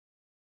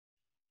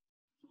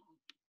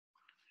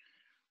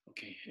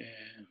Okay,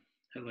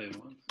 hello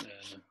everyone.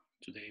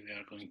 Today we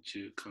are going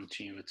to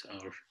continue with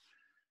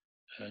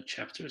our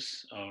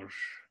chapters. Our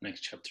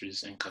next chapter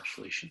is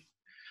encapsulation.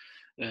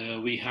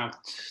 We have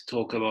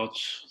talked about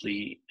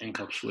the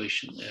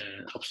encapsulation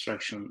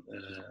abstraction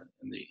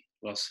in the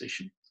last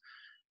session.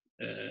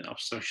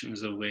 Abstraction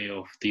is a way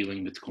of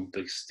dealing with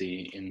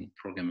complexity in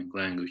programming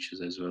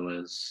languages as well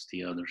as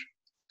the other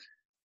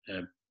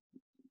uh,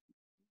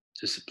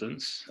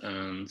 disciplines.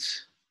 And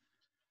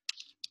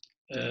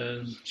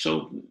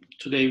so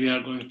today we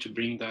are going to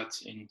bring that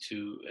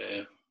into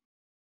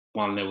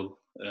one level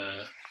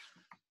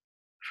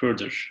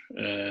further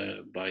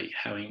by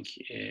having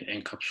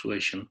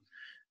encapsulation,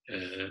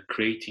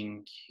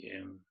 creating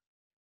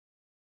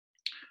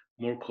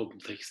more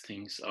complex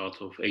things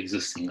out of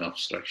existing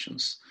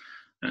abstractions.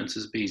 And this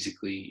is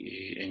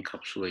basically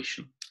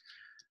encapsulation.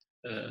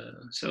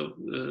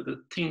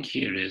 The thing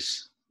here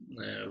is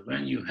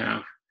when you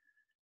have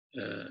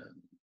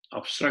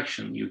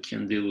abstraction, you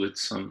can deal with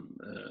some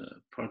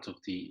part of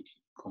the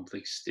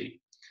complexity.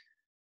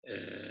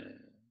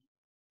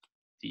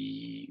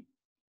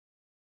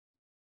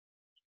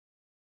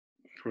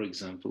 For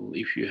example,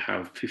 if you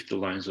have 50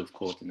 lines of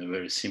code in a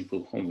very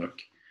simple homework,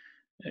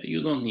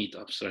 you don't need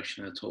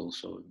abstraction at all,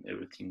 so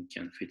everything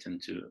can fit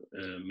into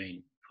a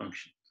main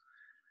function.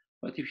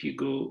 But if you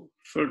go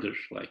further,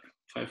 like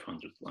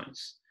 500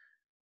 lines,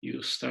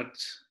 you start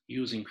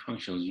using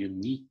functions. You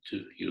need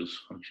to use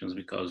functions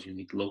because you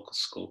need local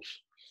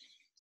scopes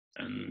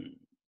and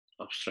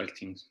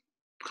abstracting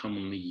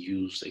commonly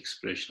used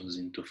expressions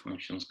into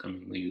functions,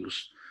 commonly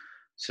used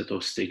set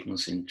of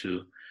statements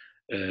into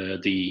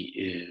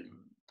the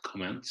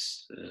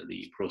commands,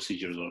 the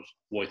procedures or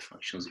void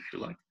functions, if you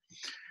like.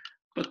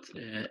 But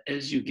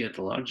as you get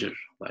larger,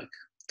 like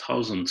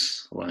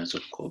thousands lines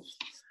of code,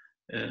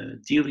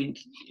 dealing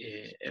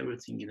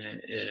everything in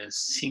a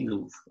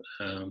single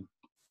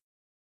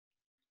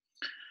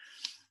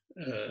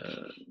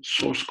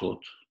source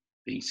code,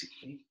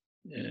 basically,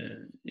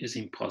 is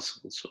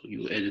impossible. So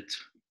you edit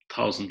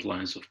 1,000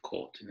 lines of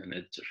code in an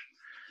editor.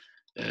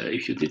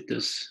 If you did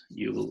this,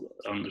 you will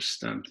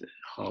understand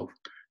how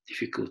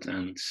difficult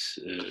and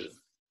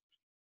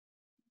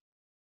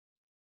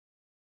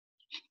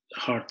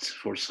hard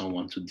for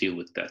someone to deal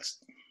with that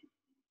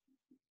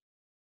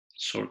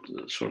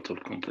sort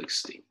of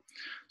complexity.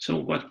 So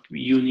what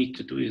you need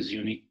to do is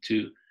you need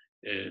to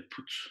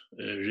put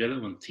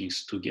relevant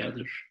things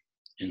together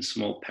in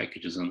small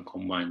packages and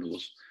combine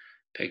those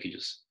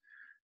packages.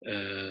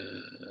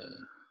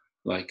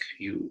 Like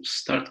you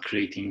start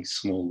creating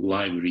small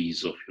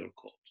libraries of your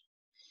code.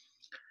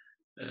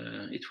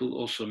 It will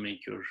also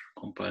make your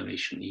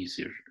compilation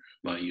easier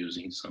by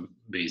using some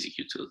basic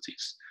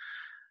utilities.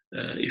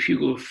 If you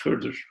go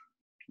further,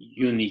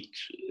 you need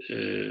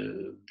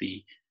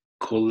the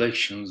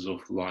collections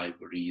of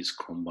libraries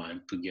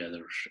combined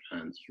together,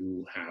 and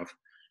you have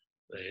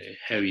the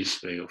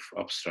heaviest way of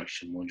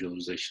abstraction,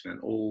 modularization,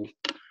 and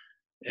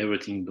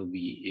everything will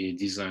be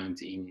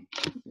designed in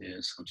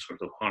some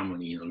sort of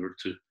harmony in order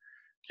to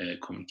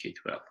communicate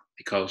well.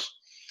 Because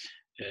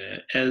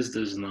as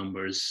those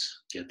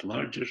numbers get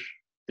larger,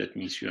 that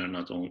means you are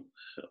not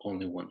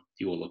only one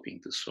developing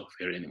the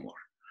software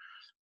anymore.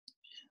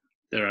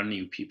 There are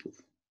new people.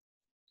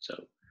 So,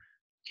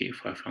 okay,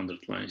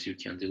 500 lines, you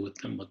can deal with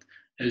them, but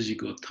as you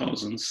go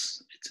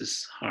thousands, it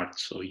is hard.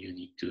 So you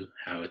need to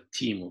have a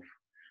team of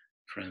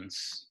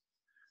friends,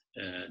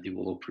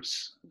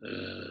 developers.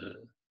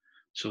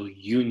 So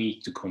you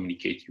need to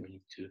communicate. You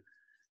need to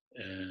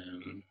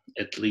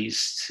at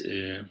least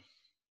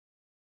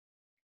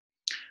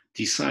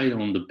decide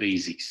on the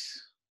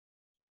basics,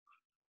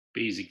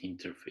 basic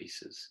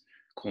interfaces,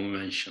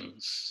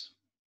 conventions,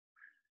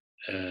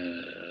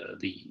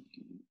 the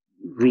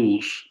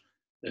rules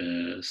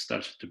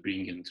started to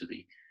bring into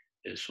the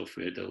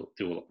software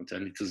development,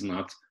 and it is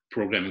not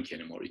programming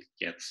anymore. It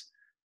gets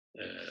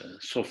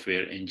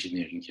software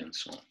engineering and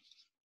so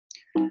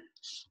on.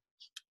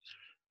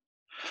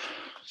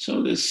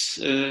 So this,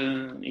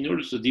 in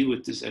order to deal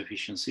with this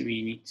efficiency,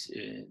 we need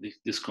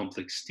this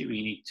complexity.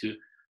 We need to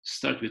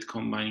start with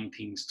combining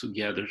things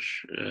together,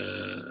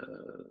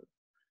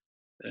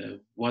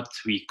 what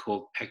we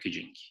call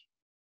packaging.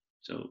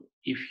 So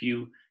if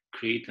you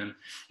create an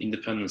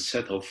independent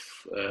set of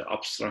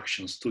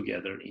abstractions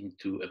together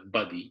into a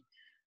body,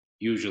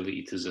 usually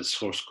it is a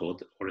source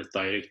code or a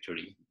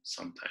directory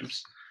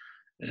sometimes,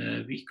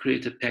 we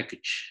create a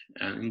package.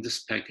 And in this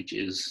package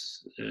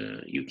is,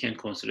 you can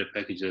consider a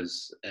package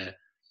as a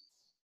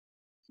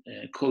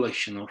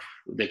collection of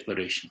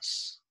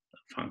declarations,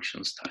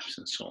 functions, types,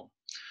 and so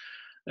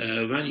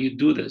on. When you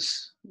do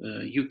this,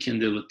 you can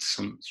deal with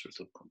some sort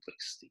of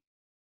complexity.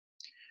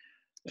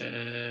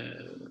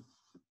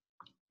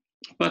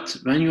 But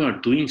when you are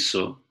doing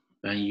so,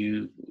 when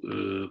you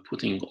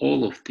putting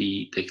all of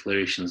the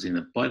declarations in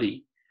a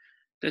body,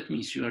 that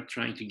means you are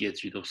trying to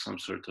get rid of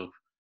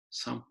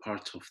some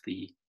part of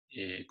the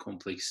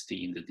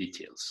complexity in the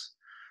details.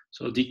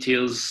 So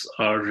details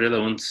are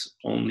relevant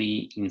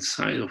only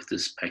inside of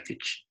this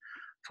package.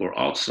 For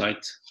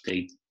outside,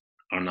 they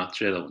are not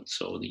relevant.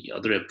 So the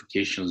other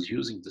applications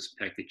using this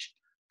package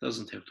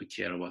doesn't have to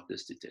care about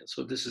this detail.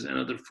 So this is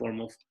another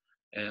form of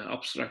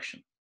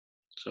abstraction.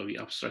 So we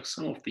abstract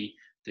some of the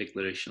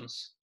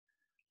declarations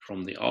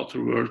from the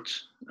outer world,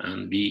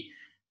 and we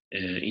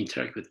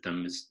interact with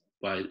them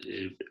by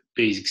a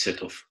basic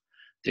set of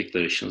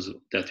declarations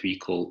that we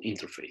call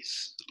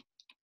interface.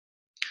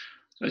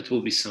 So it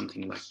will be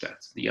something like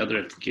that. The other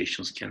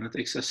applications cannot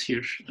access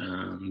here,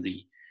 and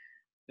the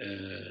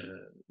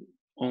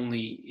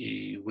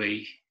only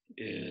way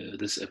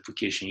this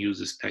application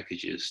uses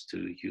packages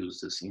to use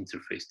this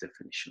interface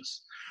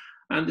definitions.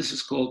 And this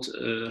is called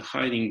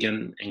hiding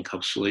and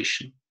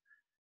encapsulation.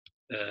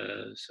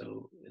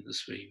 So in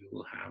this way, we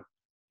will have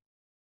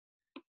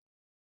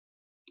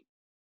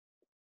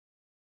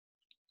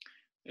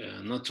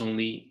not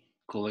only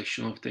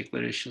collection of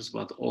declarations,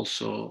 but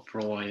also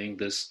providing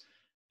this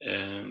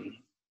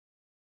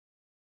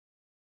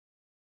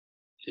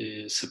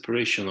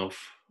separation of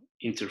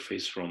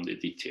interface from the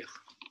detail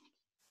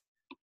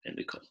and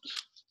the code.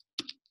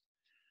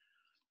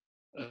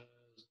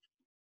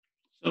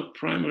 So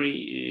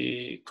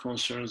primary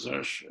concerns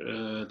are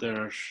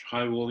there are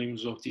high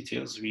volumes of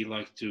details. We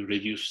like to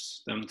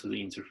reduce them to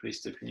the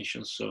interface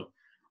definition. So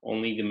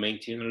only the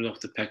maintainer of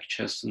the package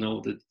has to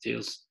know the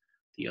details.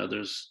 The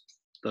others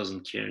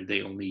doesn't care.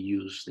 They only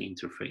use the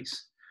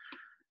interface.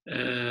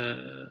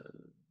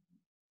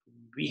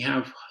 We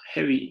have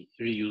heavy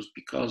reuse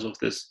because of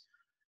this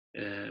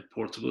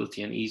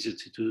portability and easy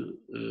to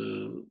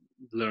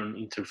learn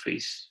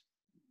interface.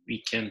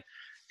 We can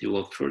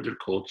develop further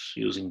codes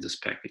using this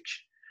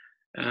package.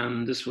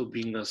 And this will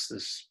bring us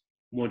this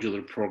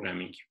modular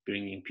programming,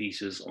 bringing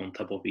pieces on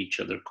top of each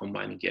other,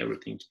 combining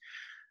everything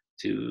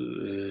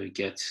to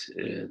get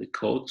the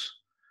code.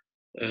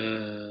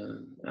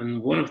 And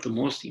one of the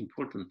most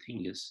important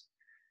things is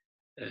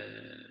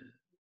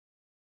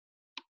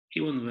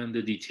even when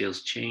the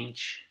details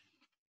change,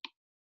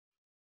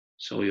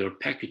 so your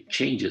package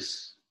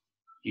changes,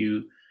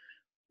 you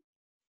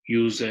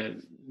use a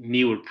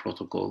newer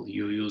protocol,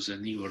 you use a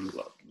newer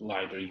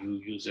library,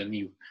 you use a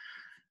new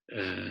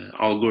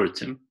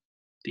algorithm.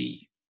 The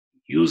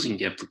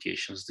using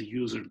applications, the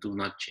user do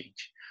not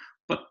change.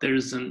 But there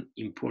is an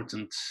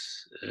important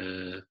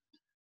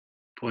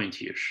point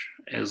here.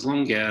 As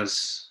long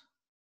as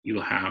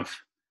you have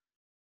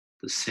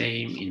the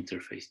same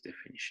interface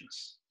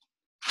definitions,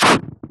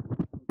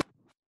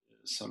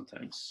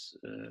 sometimes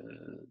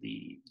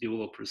the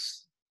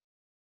developers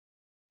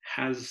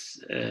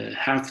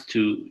have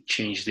to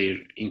change their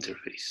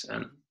interface,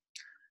 and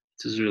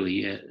it is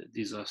really a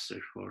disaster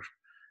for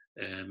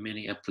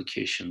many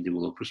application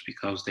developers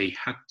because they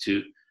had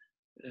to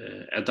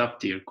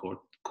adapt their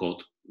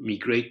code,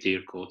 migrate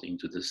their code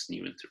into this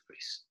new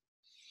interface.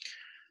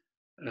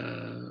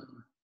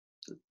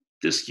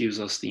 This gives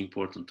us the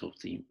importance of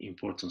the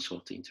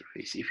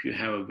interface. If you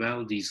have a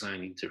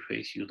well-designed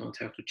interface, you don't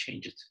have to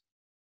change it.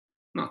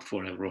 Not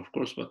forever, of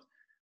course, but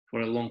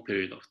for a long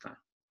period of time.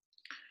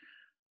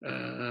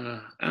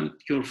 And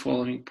your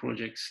following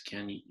projects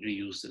can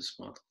reuse this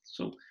model.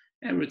 So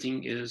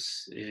everything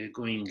is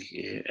going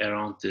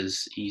around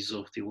this ease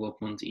of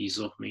development, ease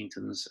of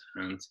maintenance,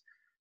 and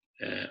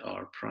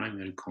our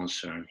primary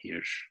concern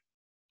here,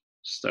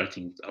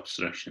 starting with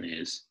abstraction,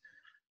 is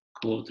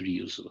code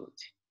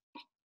reusability.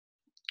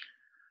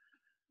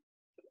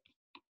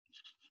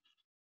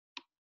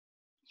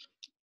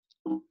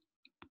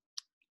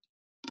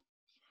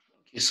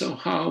 Okay, so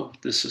how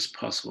this is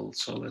possible?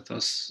 So let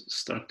us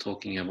start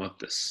talking about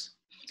this.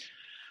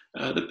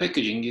 The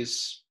packaging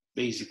is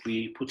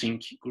basically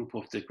putting group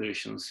of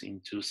declarations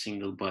into a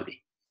single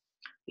body.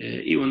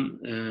 Even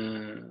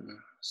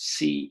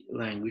C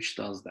language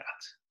does that.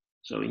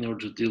 So in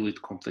order to deal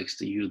with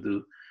complexity, you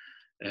do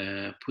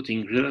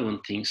putting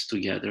relevant things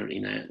together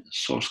in a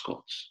source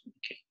code.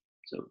 Okay,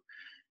 so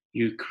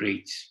you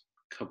create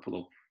a couple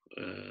of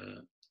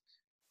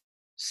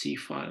C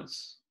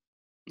files,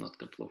 not a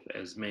couple of,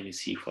 as many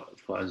C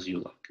files you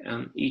like,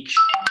 and each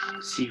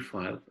C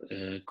file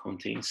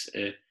contains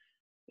a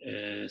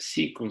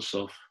sequence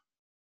of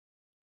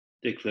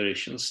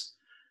declarations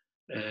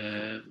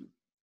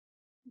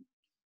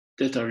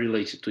that are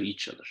related to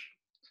each other.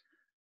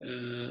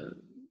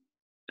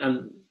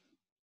 And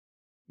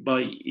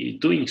by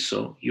doing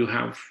so, you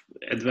have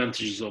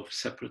advantages of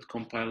separate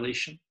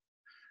compilation.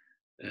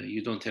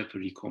 You don't have to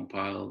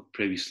recompile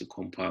previously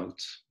compiled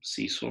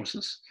C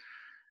sources.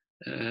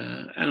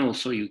 And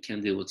also you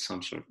can deal with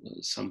some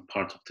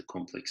part of the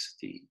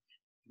complexity.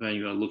 When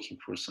you are looking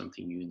for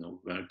something, you know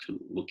where to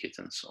look it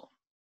and so on.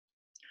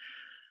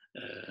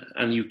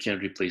 And you can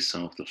replace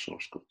some of the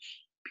source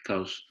codes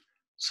because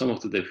some of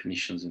the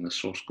definitions in the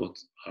source code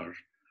are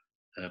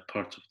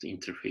part of the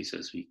interface,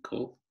 as we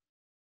call,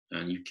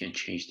 and you can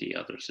change the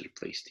others,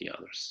 replace the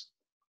others.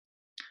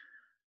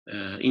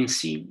 In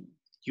C,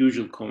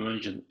 usual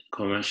convention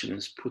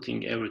is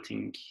putting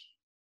everything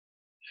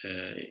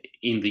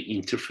in the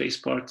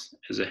interface part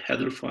as a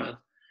header file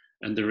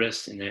and the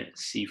rest in a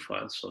C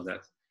file, so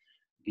that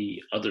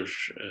the other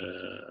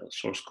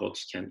source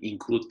codes can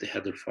include the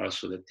header file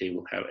so that they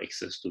will have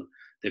access to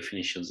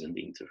definitions in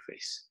the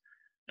interface.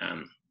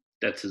 And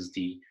that is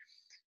the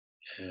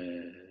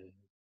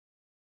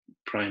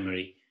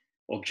primary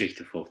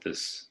objective of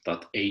this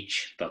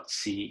 .h,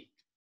 .c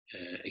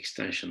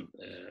extension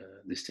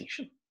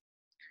distinction.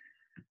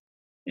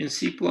 In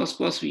C++,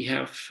 we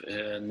have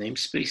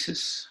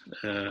namespaces.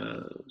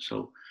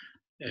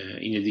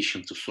 In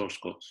addition to source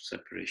code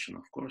separation,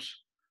 of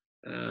course,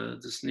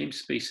 this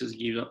namespaces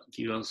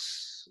give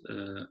us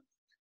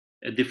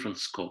a different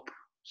scope.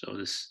 So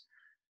this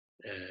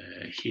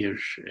here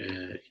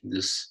in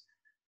this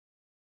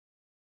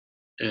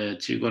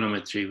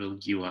trigonometry will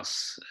give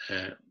us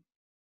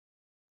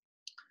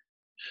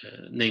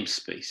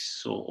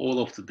namespace. So all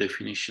of the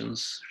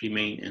definitions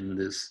remain in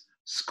this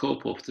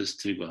scope of this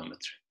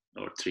trigonometry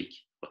or trig,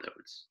 whatever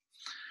it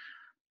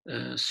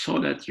is, so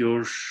that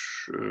your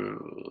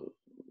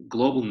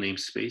global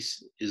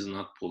namespace is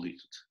not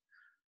polluted.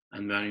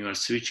 And when you are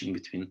switching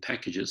between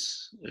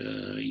packages,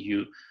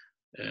 you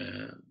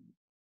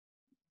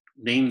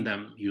name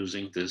them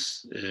using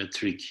this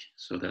trig,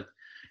 so that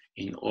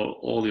in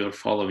all your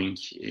following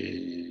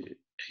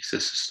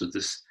accesses to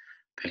this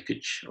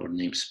package or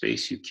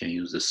namespace, you can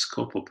use the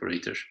scope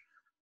operator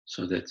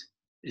so that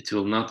it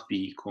will not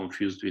be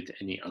confused with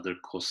any other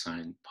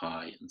cosine,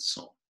 pi, and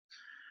so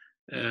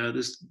on.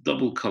 These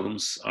double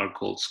columns are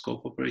called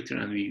scope operator,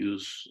 and we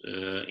use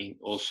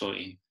also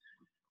in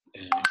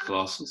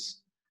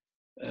classes.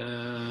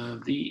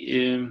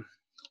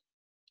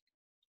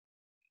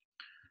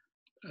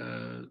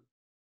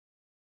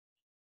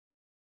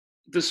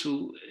 This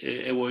will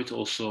avoid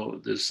also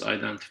this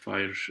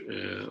identifier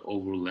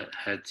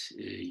overhead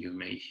you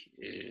may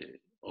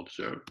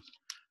observe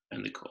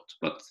in the code,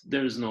 but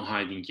there is no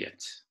hiding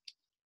yet.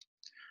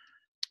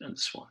 And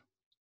this one.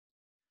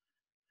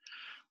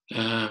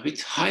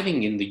 With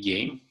hiding in the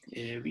game,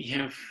 we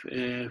have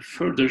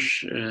further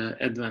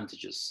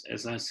advantages.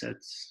 As I said,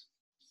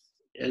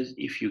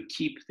 if you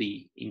keep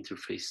the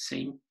interface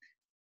same,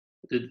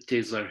 the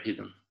details are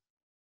hidden,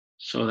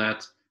 so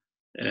that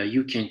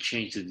you can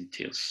change the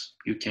details.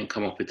 You can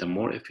come up with a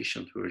more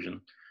efficient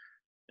version,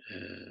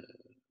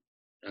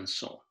 and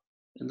so on.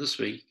 In this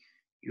way,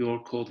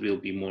 your code will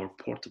be more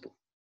portable.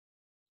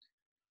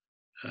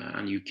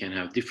 And you can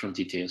have different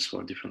details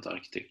for different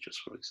architectures,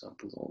 for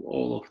example.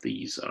 All of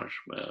these are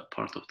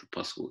part of the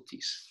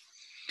possibilities.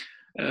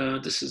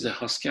 This is a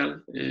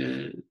Haskell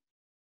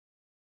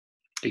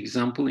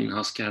example. In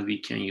Haskell, we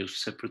can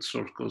use separate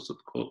source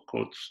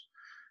codes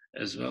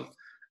as well.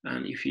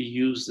 And if you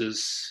use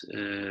this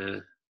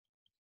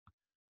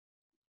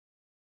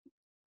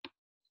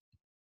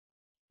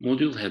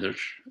module header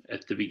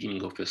at the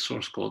beginning of a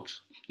source code,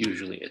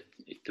 usually at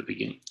the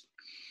beginning,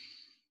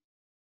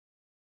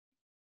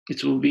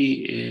 it will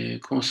be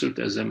considered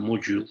as a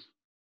module,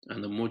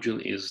 and the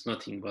module is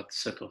nothing but a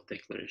set of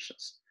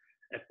declarations,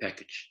 a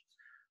package.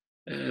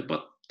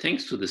 But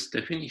thanks to this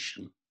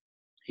definition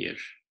here,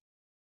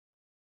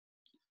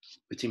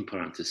 within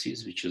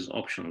parentheses, which is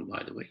optional,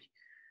 by the way,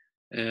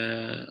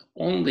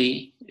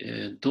 only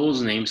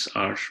those names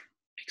are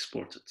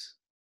exported,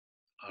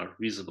 are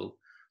visible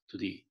to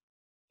the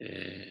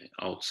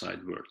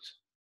outside world.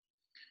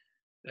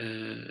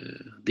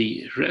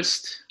 The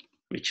rest,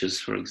 which is,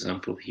 for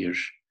example, here,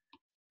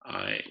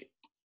 I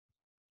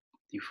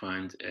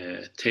defined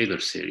a Taylor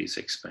series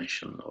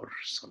expansion or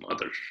some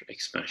other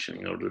expansion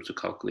in order to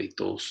calculate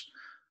those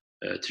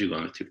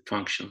trigonometric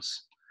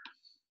functions.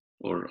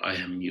 Or I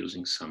am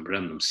using some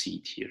random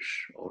seed here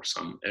or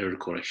some error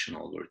correction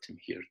algorithm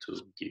here to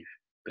give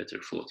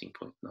better floating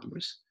point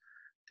numbers.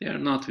 They are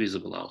not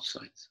visible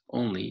outside.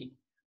 Only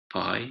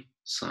pi,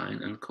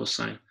 sine, and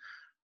cosine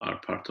are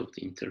part of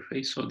the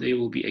interface, so they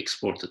will be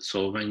exported.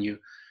 So when you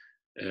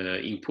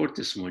import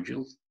this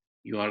module,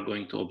 you are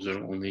going to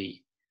observe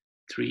only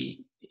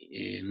 3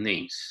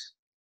 names,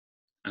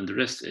 and the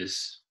rest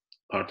is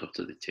part of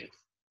the detail,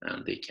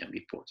 and they can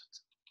be ported.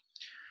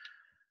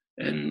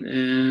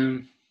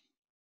 And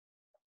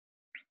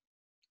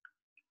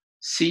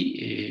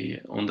C,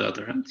 on the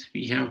other hand,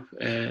 we have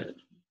a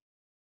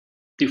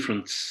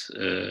different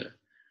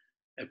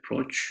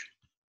approach.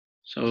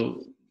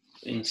 So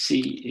in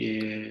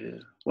C,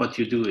 what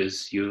you do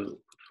is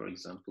you, for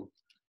example,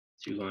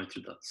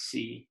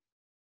 trigonometry.c,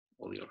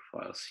 all your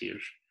files here.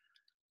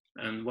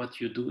 And what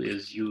you do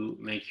is you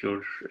make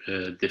your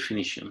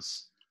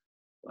definitions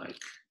like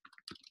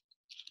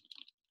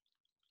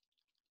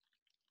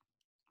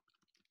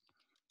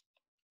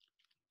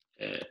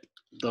a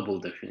double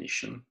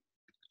definition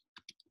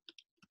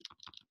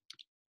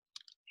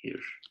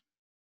here,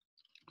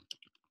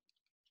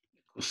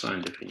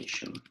 cosine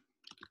definition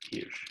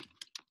here.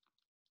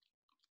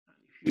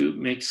 If you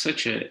make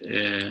such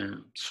a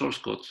source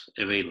code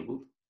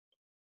available,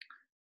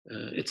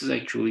 it is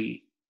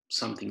actually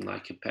something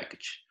like a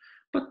package.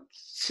 But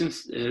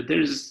since there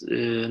is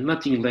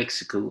nothing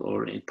lexical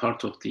or in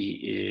part of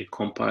the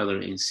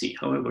compiler in C,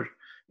 however,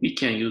 we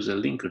can use a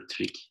linker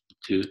trick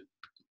to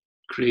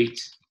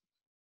create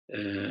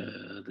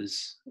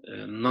this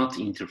not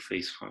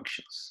interface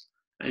functions.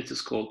 And it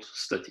is called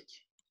static.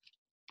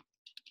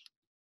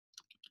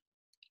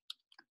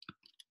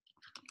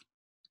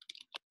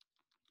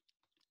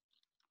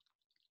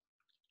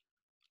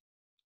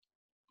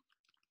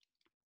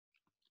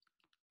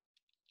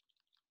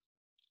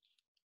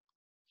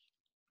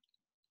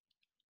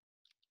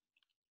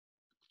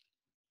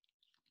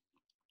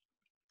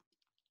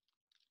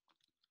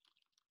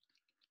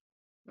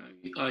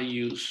 I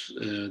use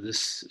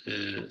this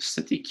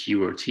static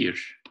keyword here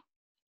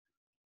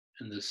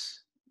in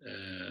this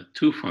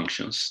two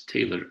functions,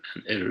 Taylor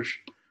and error.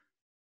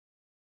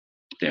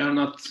 They are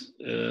not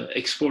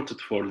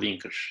exported for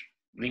linker.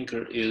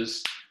 Linker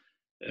is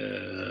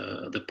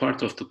the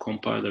part of the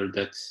compiler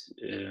that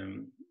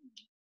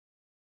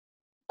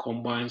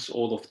combines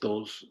all of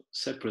those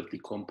separately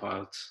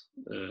compiled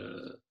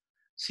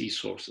C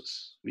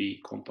sources.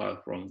 We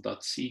compile from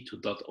 .c to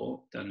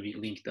 .o, then we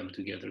link them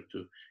together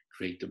to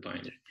create the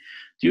binary.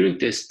 During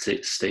this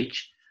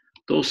stage,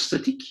 those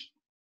static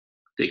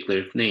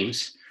declared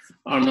names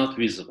are not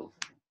visible.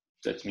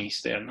 That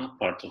means they are not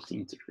part of the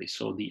interface.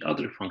 So the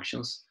other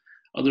functions,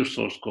 other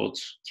source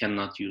codes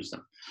cannot use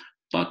them.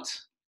 But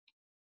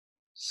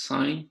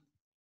sine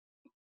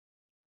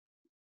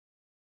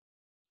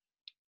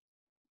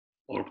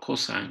or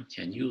cosine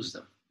can use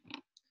them.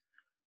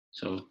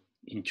 So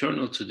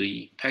internal to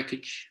the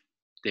package,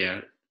 they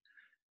are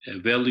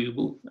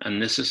valuable and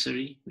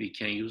necessary. We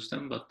can use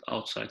them, but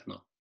outside,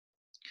 no.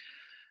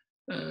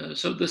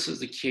 So this is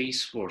the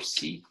case for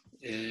C.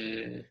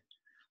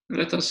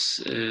 Let us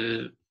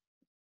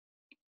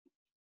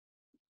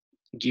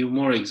give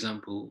more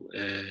example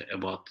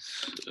about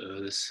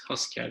this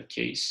Haskell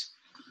case.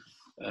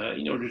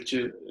 In order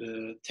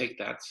to take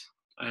that,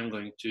 I'm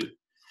going to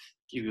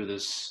give you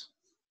this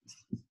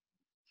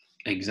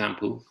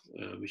example,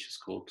 which is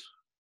called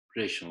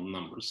rational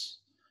numbers.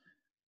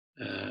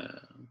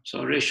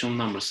 So rational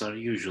numbers are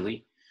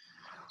usually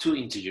two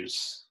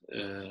integers.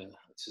 It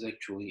is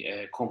actually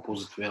a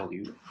composite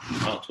value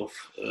out of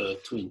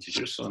two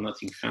integers, so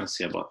nothing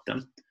fancy about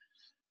them.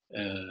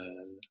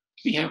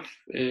 We have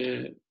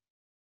a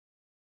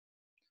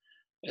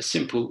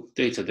simple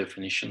data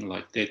definition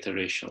like data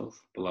rational,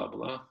 blah,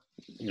 blah,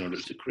 in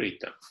order to create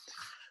them.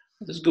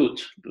 It is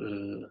good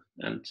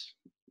and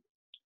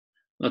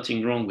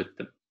nothing wrong with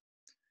them.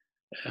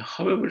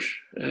 However,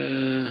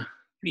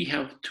 we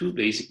have two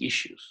basic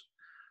issues.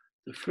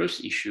 The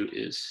first issue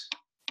is,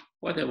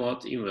 what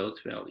about invalid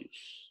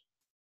values?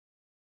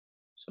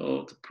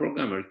 So the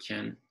programmer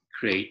can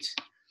create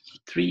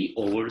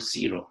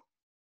 3/0,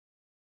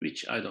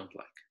 which I don't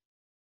like.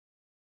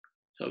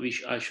 So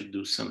I should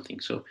do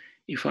something. So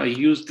if I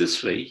use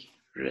this way,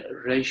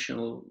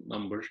 rational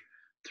number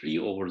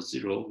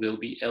 3/0 will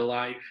be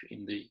alive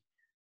in the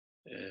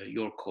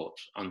your code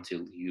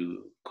until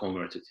you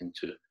convert it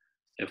into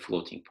a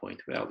floating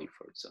point value,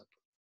 for example.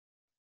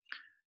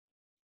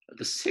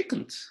 The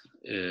second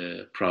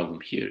problem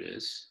here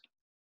is,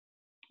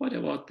 what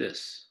about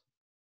this?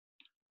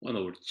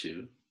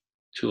 1/2,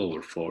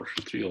 2/4,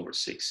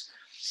 3/6,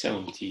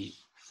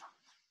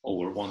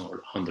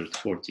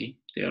 70/140,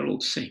 they are all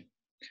the same.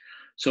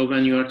 So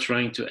when you are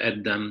trying to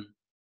add them,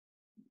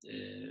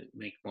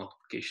 make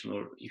multiplication,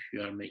 or if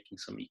you are making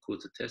some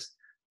equality test,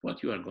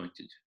 what you are going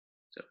to do?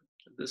 So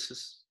this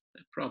is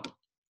a problem.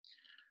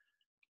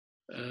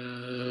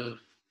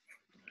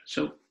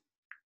 So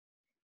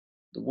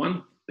the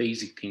one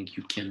basic thing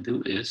you can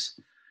do is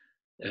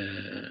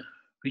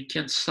we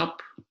can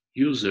stop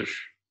user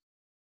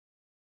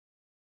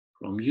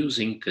from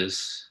using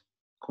this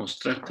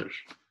constructor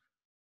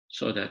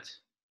so that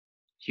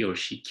he or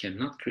she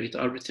cannot create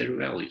arbitrary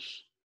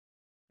values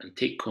and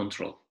take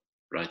control,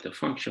 write a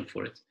function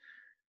for it.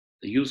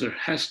 The user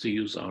has to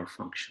use our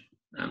function.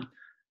 And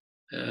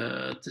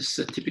this is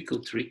a typical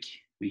trick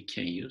we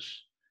can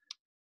use.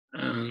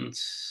 And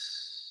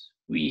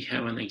we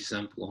have an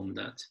example on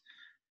that.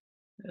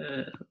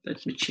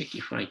 Let me check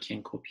if I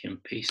can copy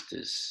and paste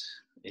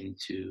this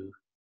into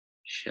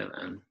shell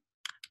and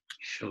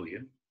show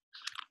you.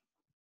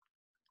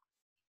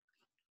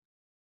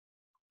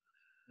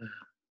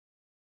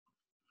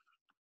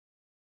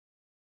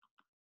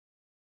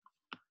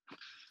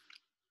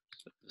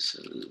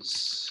 So this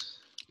is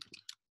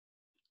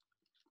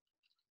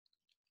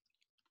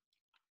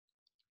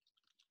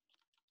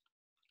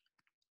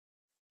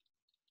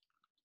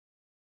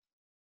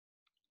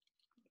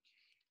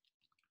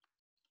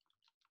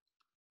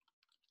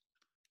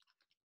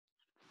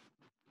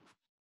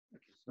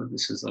so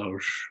this is our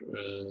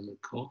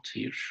code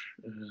here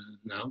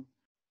now.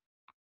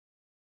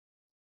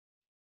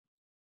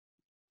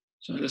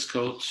 So in this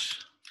code,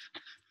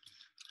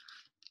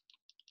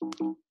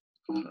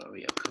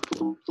 we have a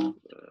couple of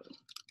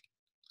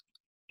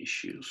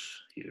issues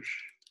here.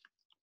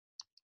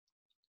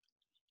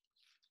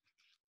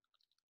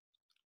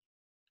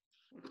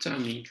 For the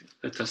time being,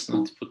 let us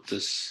not put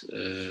this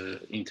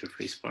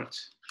interface part.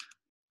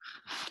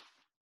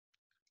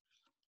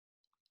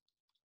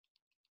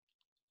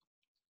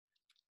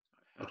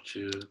 I have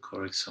to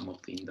correct some of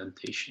the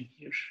indentation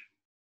here.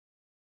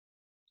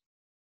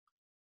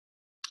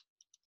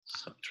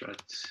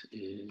 subtract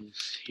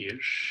is here,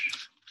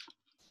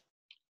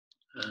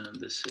 and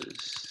this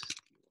is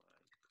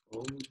divide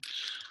code in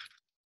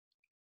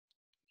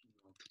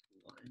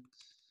multiple lines.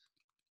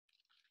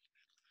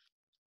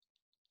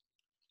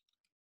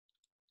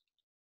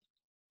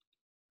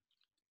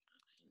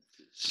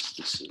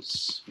 This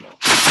is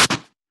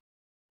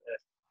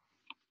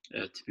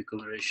a typical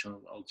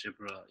relational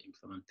algebra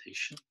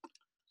implementation.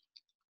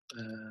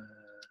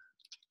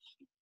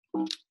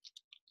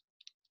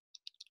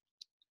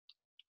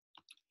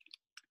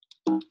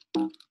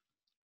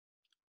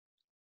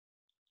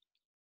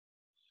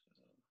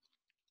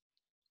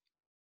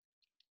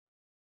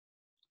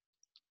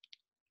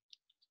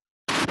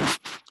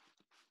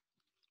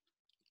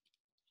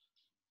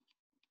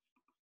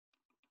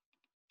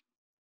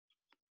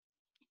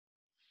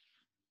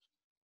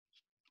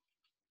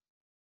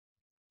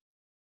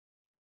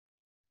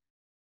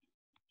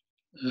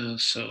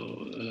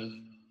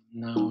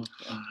 Now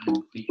I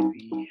believe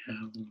we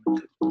have a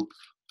couple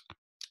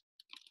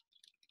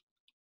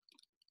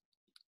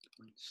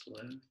points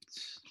left.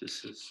 This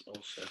is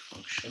also a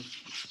function.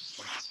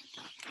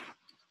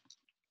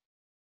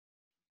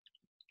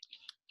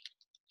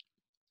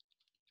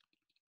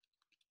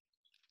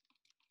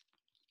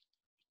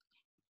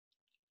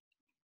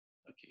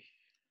 Okay.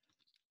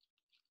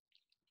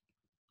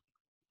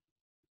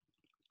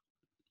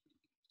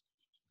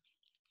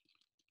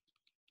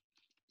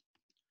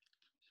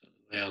 So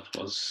the layout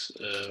was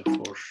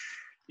for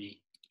the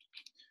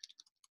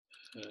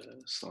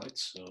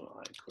slides, so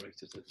I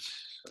corrected it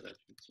so that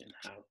we can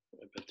have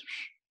a better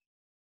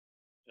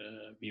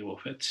view of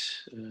it.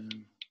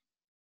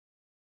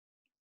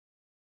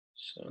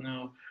 So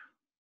now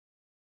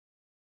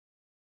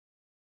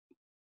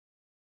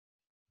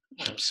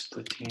I'm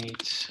splitting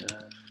it.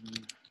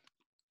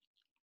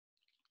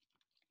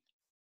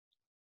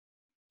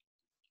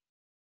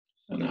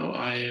 So now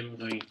I am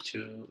going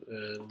to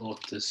load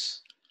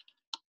this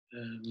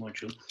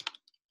module.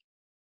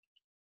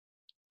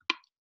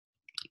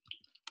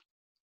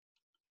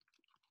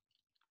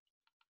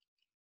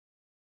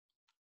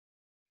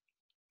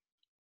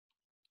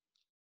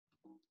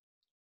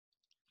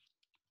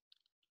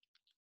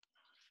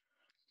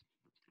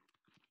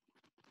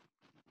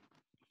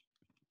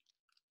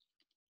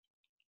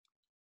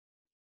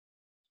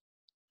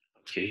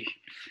 Okay,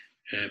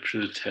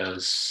 Prudit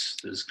has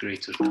this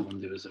greater common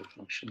divisor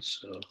function,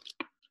 so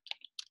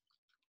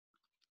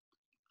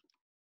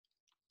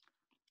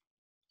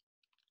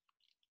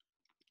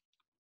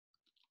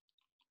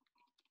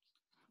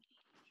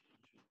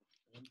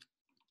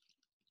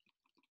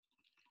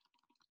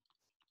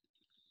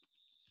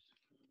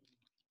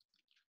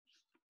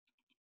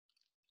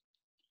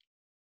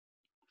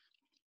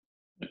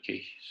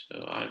okay,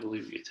 so I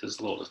believe it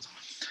is loaded.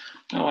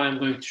 Now I'm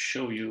going to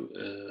show you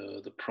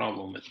the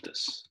problem with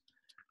this.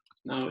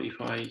 Now if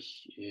I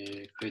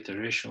create a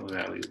rational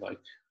value like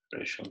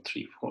rational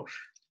 3, 4,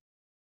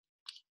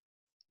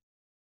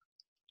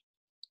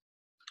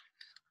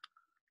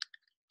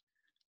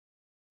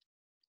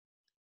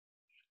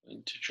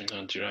 integer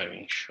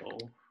non-deriving show.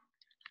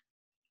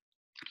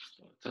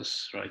 So let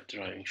us write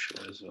deriving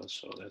show as well.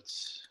 So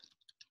that's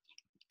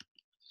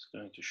it's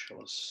going to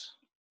show us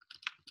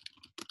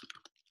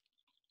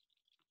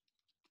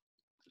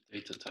the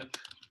data type.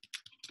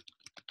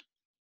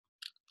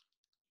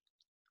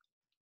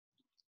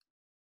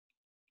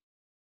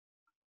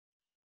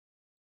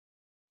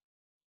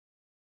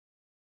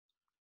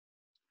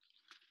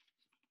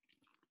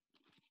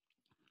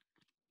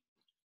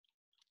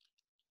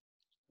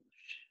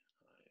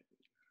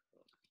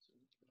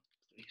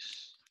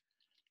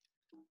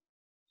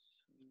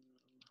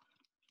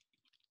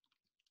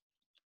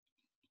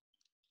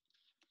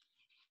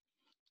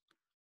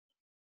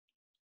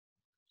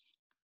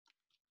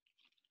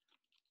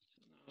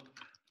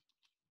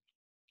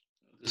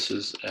 This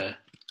is a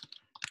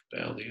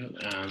value,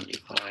 and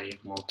if I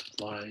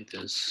multiply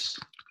this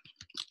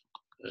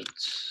with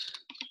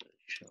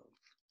rational,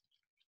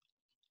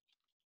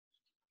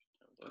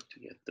 I'm going to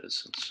get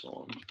this and so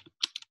on.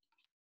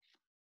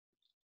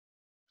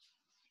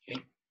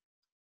 Okay.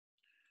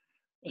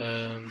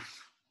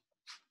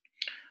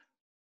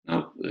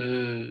 Now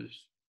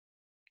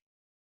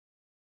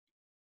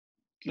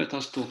let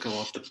us talk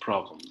about the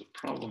problem. The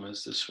problem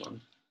is this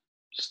one.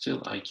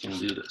 Still, I can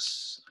do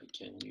this. I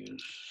can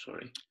use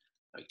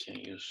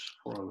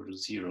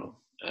 4/0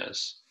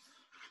 as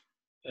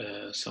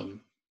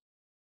some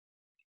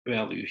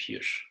value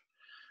here.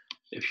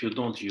 If you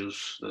don't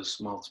use this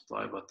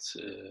multiply but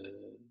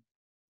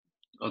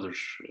other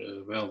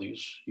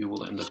values, you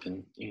will end up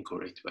in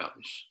incorrect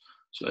values.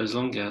 So as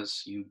long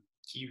as you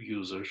give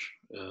user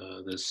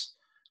this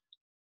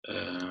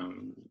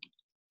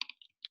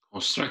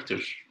constructor,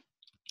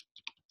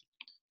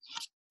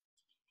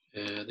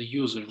 the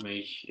user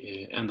may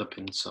end up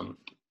in some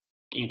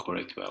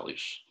incorrect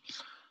values.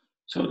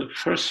 So the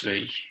first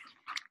way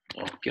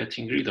of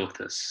getting rid of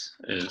this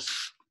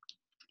is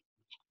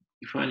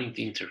defining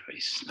the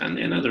interface. And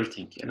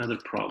another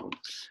problem.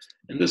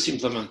 In this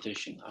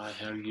implementation, I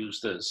have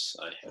used this.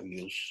 I have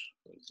used,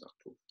 for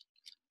example,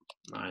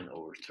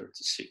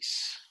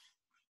 9/36.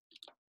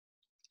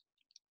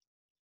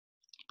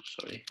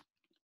 Sorry.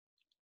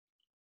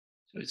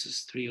 So it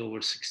is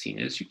 3/16.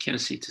 As you can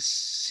see, it's a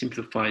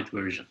simplified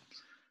version.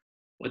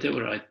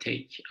 Whatever I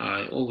take,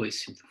 I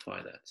always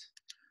simplify that.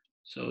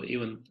 So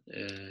even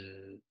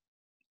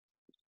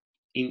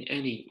in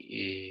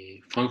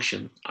any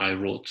function I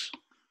wrote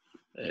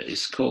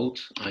is code,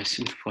 I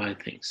simplify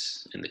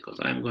things in the code.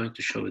 I'm going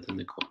to show it in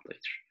the code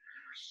later.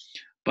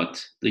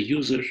 But the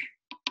user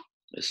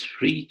is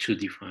free to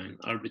define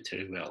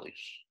arbitrary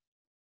values.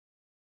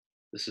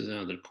 This is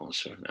another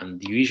concern. And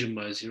division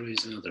by 0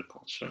 is another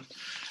concern.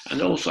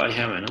 And also I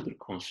have another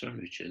concern,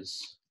 which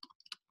is,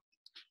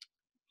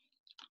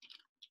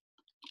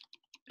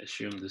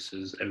 assume this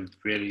is a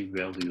very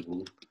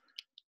valuable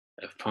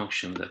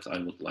function that I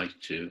would like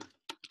to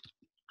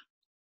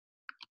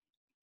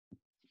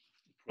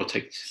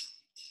protect.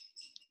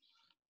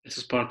 This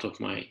is part of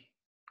my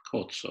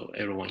code, so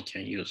everyone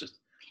can use it.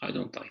 I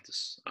don't like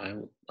this. I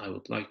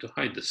would like to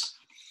hide this.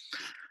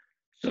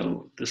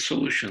 So the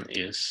solution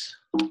is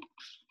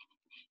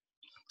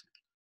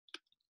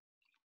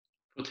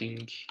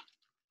putting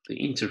the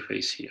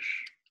interface here.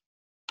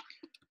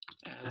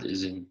 Add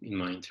is in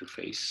my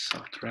interface.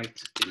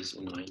 Subtract is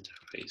in my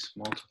interface.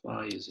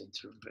 Multiply is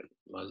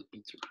my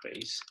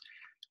interface.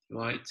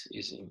 Divide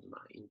is in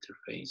my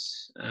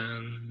interface.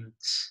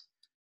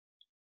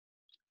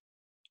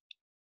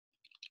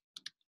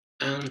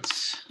 And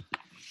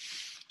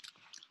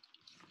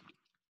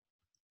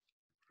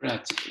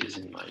rat is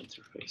in my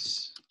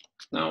interface.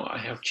 Now I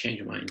have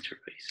changed my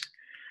interface.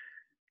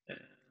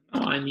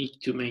 Now I need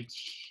to make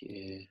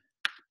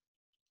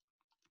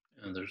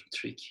another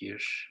trick here.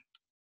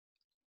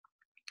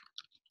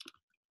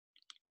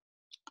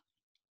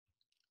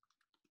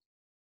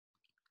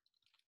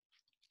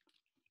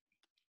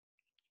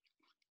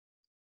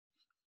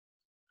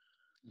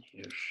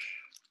 Here.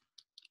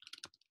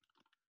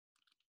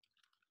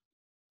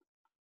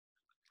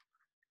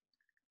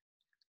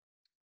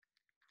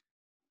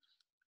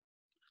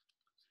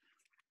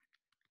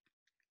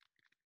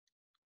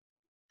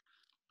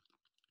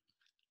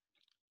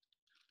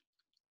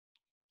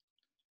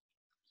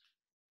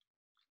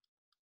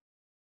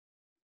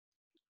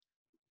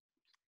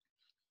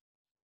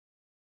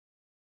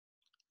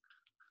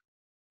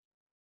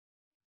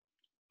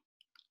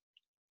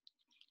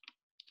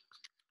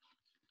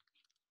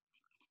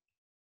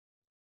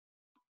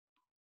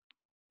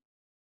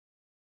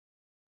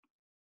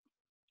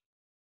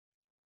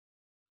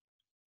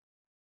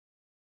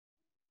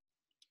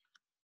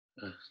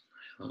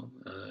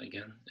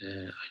 Again,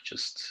 I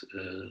just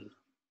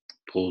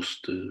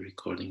paused the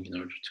recording in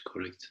order to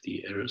correct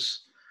the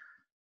errors,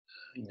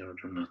 in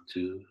order not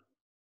to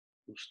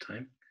lose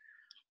time.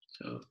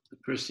 So the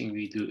first thing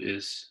we do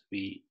is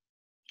we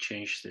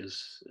change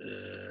this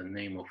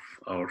name of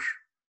our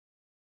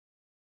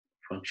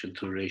function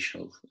to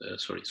rational,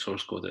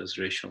 source code as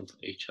rational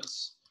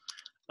HS.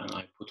 And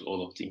I put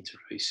all of the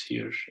interface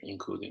here,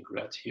 including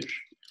rat here.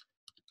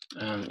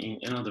 And in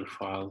another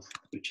file,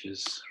 which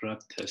is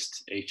rat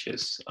test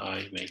HS,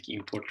 I make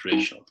import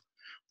rational.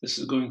 This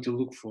is going to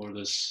look for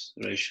this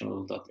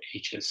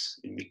rational.hs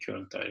in the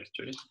current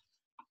directory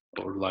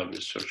or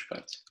library search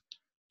path.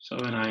 So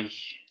when I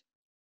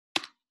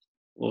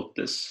load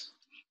this,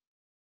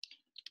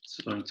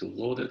 it's going to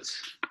load it.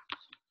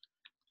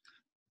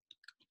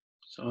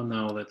 So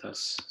now let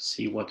us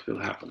see what will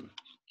happen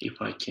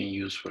if I can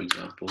use, for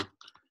example,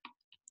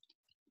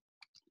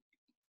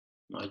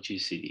 my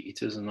GCD.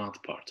 It is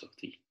not part of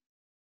the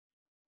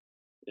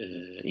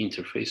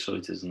interface, so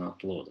it is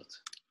not loaded.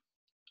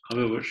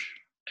 However,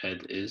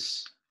 add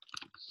is,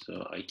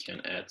 so I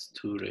can add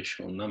two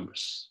rational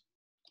numbers.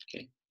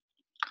 Okay.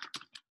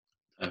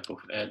 Type of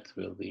add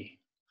will be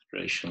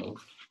rational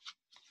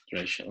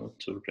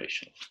to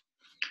rational.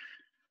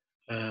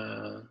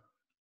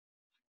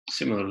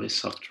 Similarly,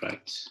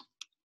 subtract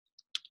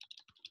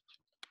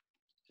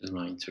is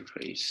my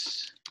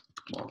interface,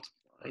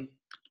 multiply,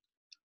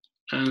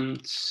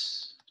 and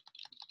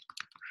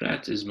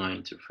rat is my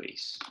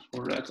interface.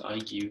 For rat, I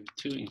give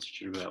two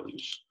integer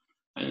values,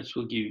 and it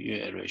will give you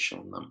a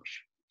rational number.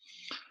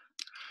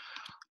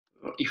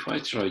 If I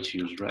try to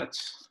use rat,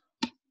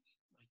 I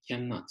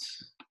cannot,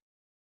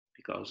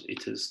 because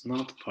it is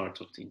not part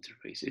of the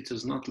interface. It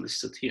is not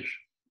listed here.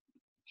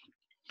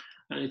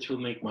 And it will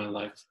make my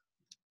life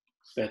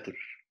better,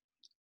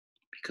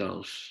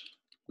 because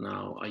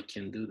now I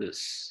can do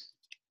this.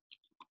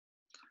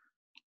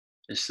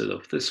 Instead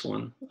of this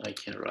one, I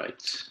can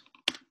write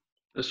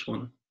this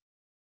one.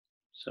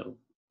 So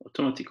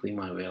automatically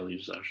my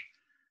values are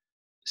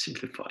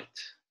simplified.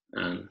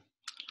 And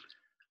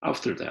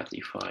after that,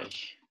 if I have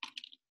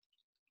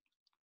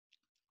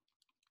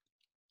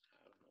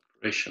an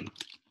operation,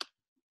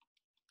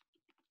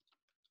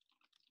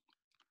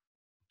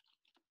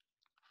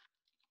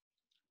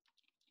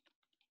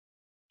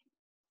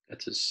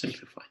 that is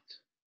simplified.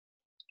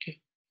 Okay.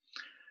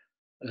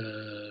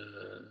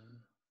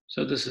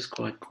 So this is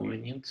quite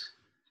convenient.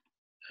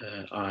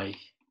 I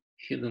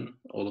hidden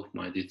all of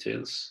my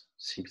details,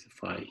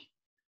 simplify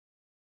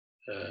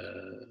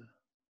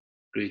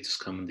greatest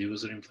common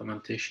divisor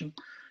implementation.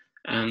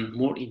 And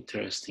more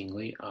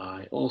interestingly,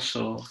 I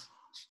also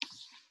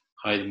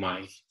hide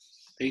my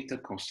data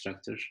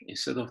constructor.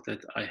 Instead of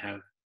that, I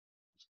have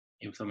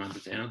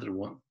implemented another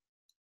one,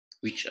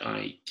 which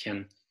I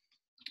can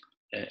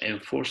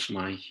enforce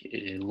my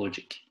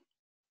logic.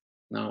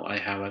 Now I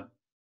have a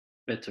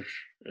better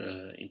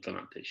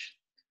implementation.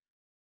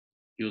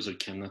 User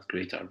cannot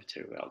create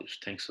arbitrary values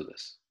thanks to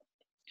this.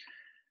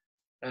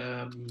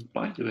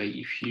 By the way,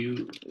 if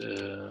you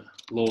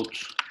load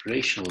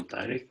rational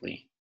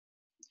directly,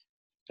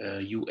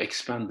 you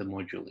expand the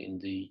module in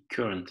the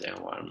current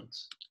environment.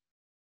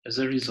 As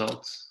a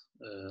result,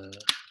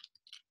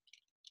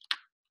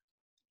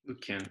 you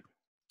can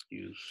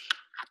use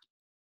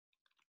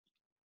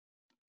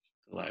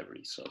the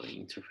library, so the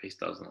interface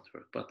does not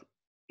work. But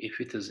if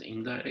it is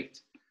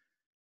indirect,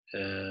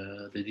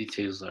 the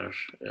details are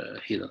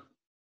hidden.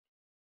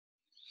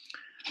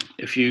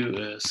 If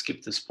you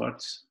skip this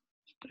part,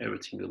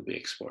 everything will be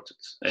exported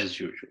as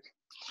usual.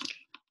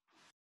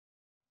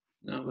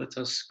 Now let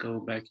us go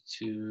back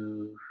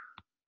to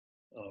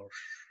our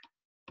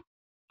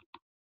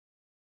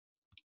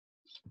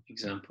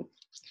example.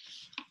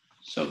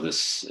 So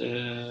this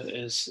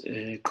is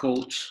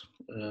called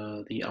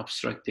the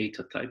abstract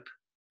data type.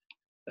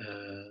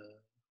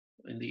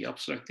 In the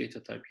abstract data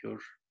type, your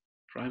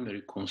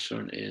primary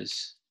concern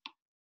is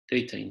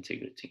data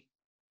integrity.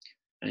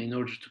 And in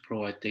order to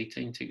provide data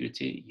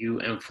integrity,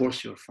 you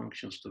enforce your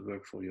functions to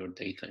work for your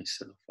data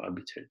instead of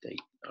arbitrary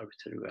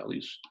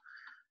values.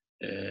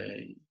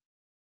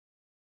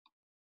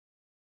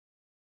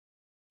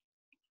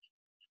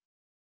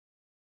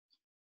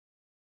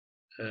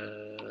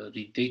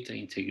 The data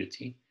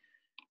integrity.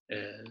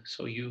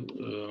 So you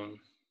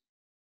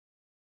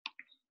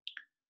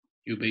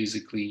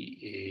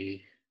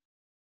basically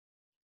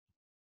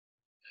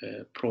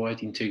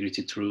provide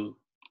integrity through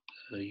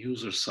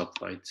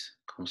user-supplied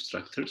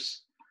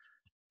constructors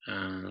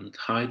and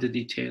hide the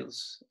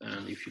details.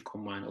 And if you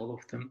combine all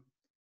of them,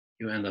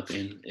 you end up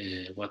in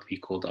what we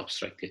call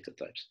abstract data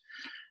types.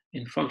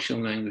 In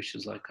functional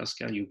languages like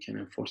Haskell, you can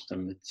enforce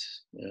them with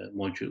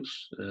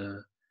modules.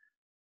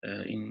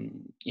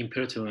 In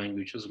imperative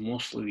languages,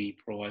 mostly we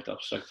provide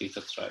abstract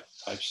data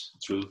types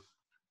through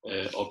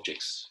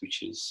objects,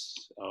 which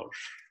is our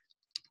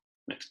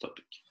next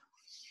topic.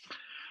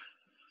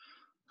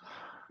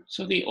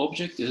 So the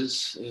object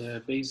is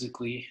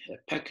basically a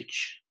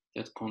package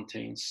that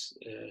contains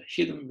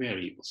hidden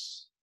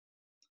variables.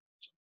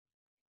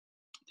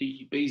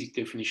 The basic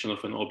definition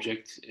of an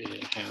object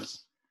has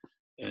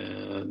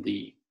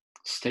the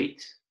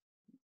state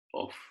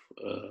of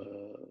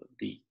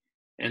the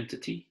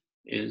entity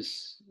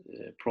is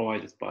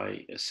provided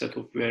by a set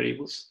of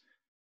variables,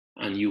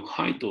 and you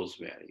hide those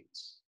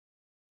variables.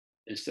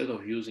 Instead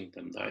of using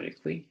them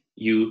directly,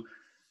 you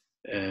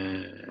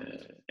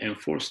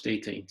enforce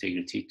data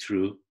integrity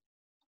through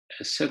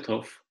a set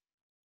of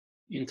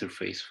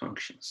interface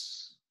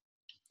functions.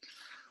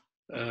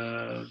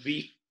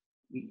 We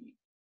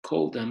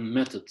call them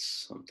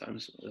methods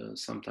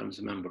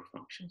sometimes member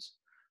functions,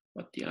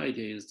 but the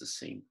idea is the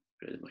same,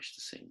 pretty much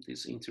the same.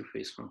 These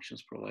interface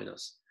functions provide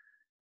us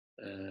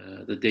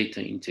the data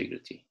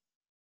integrity.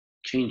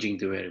 Changing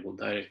the variable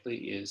directly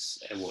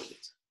is avoided.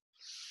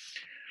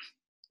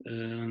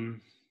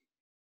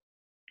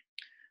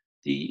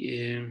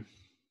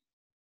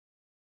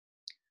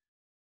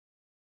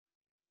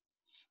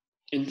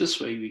 In this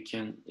way, we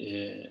can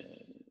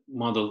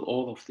model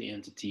all of the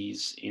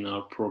entities in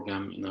our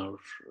program, in our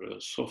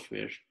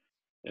software,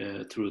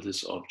 through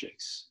these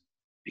objects,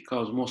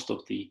 because most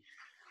of the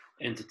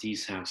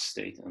entities have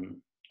state,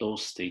 and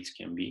those states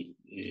can be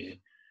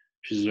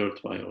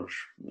preserved by or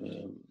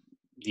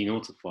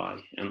denoted by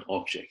an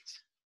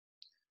object.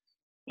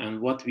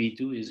 And what we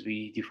do is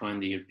we define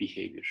their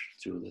behavior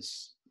through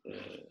this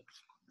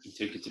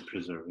integrity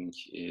preserving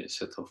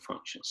set of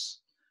functions.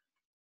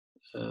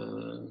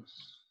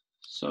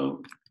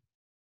 So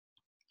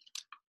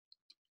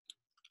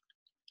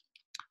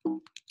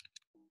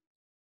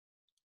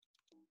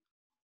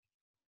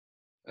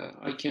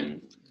I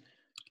can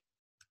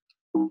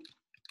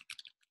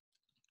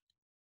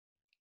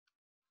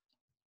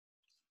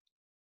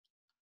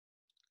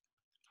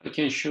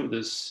show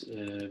this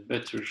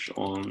better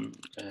on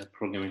a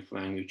programming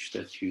language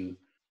that you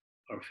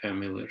are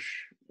familiar,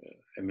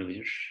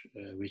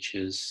 which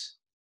is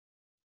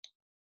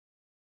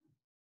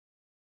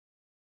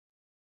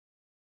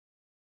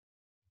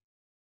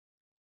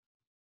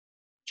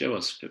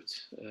JavaScript.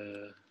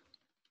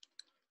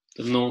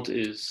 The node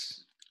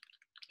is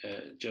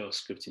a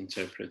JavaScript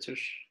interpreter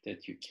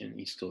that you can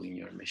install in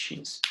your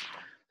machines.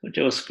 So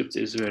JavaScript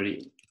is a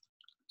very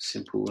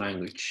simple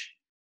language.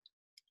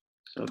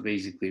 So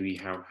basically we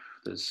have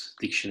these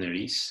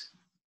dictionaries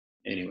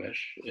anywhere,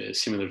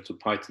 similar to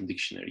Python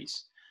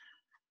dictionaries.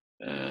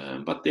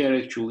 But they are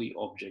actually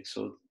objects,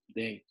 so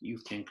you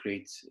can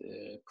create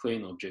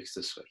plain objects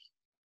this way.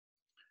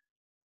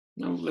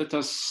 Now let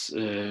us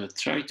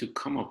try to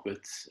come up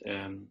with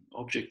an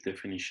object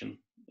definition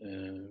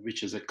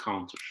which is a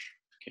counter.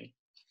 Okay.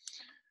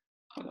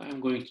 what I'm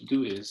going to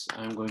do is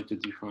I'm going to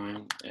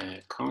define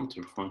a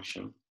counter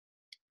function,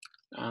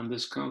 and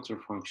this counter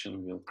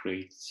function will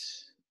create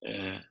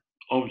an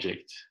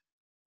object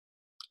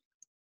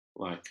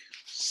like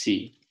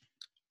C,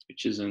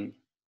 which is an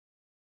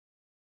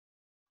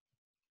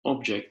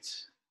object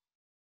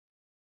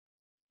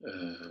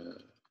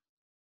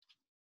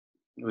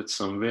with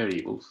some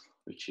variable,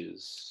 which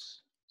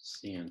is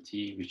C and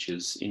T, which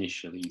is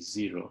initially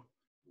 0,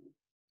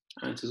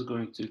 and it is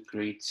going to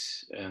create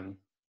an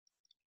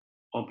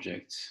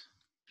object.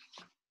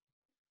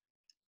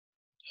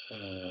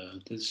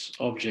 This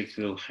object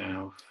will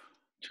have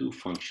two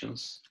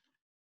functions.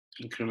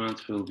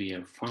 Increment will be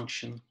a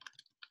function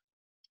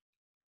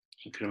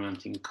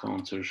incrementing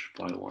counter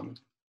by 1,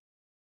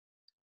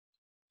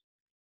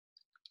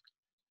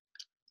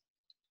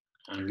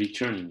 and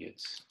returning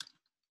it.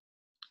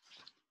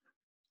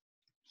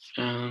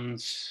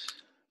 And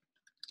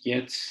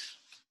get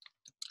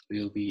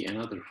will be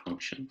another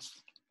function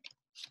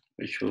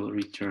which will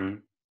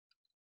return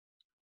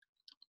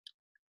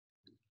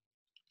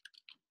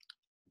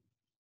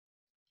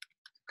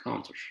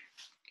counter.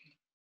 Okay.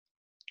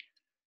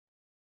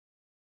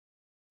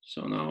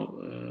 So now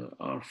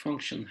our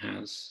function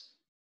has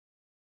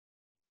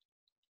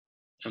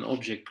an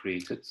object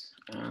created,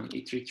 and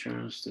it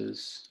returns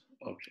this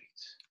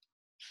object.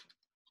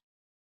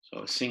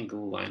 So a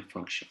single line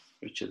function,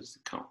 which is the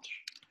counter.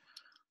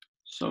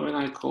 So when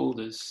I call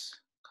this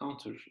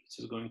counter, it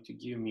is going to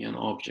give me an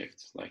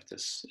object like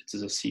this. It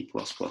is a C++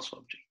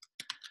 object.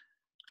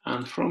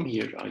 And from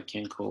here, I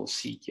can call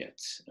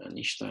cget. And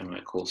each time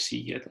I call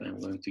cget, I'm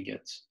going to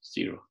get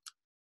 0.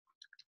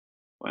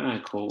 When I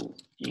call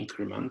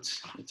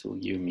increment, it will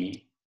give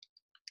me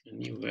a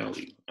new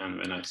value. And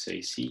when I say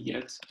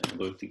cget, I'm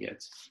going to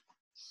get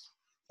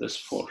this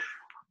 4.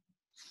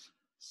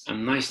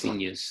 And nice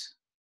thing is,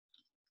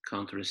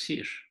 counter is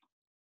here.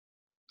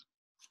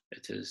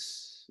 It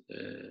is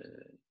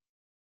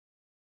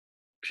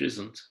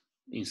present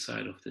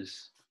inside of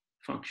this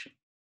function.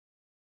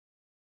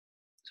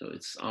 So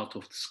it's out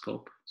of the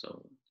scope.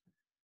 So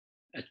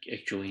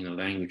actually in a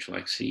language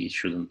like C, it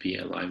shouldn't be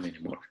alive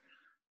anymore.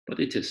 But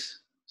it is,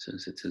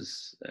 since it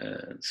is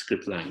a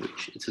script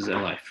language, it is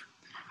alive.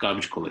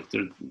 Garbage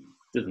collector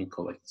didn't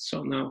collect.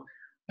 So now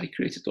I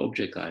created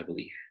object, I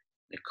believe,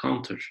 a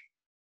counter,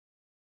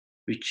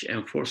 which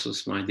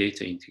enforces my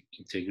data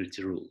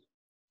integrity rule.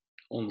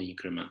 Only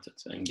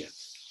incremented and get,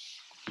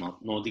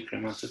 no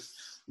decremented,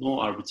 no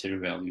arbitrary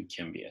value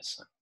can be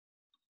assigned.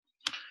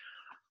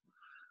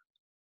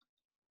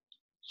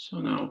 So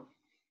now,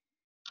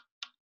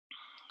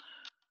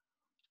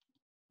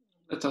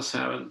 let us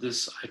have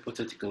this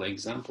hypothetical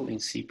example in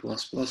C++.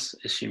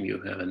 Assume you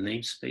have a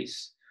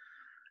namespace,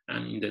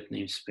 and in that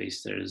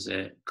namespace there is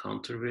a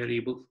counter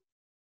variable,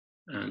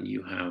 and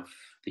you have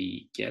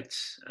the get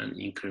and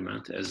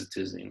increment as it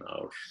is in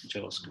our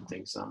JavaScript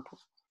example.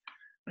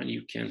 And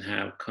you can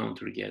have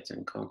counter get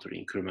and counter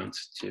increment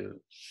to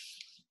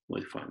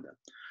modify them.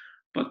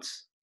 But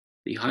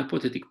the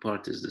hypothetical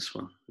part is this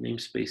one.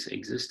 Namespace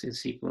exists in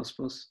C++,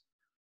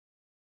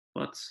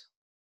 but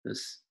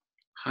this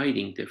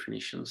hiding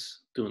definitions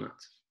do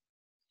not.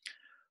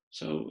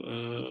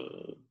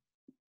 So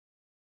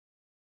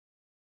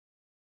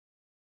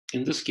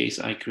in this case,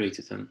 I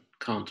created a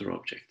counter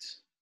object,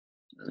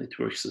 and it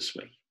works this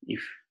way.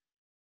 If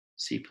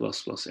C++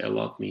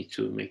 allowed me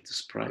to make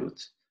this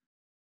private,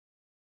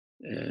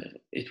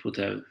 it would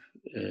have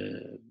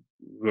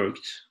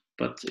worked,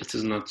 but it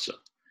is not so.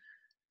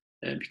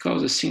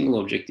 Because a single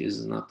object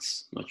is not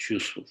much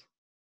useful.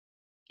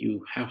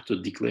 You have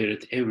to declare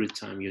it every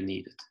time you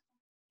need it.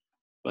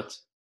 But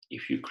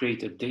if you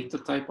create a data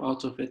type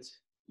out of it,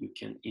 you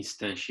can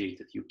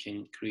instantiate it. You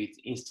can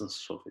create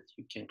instances of it.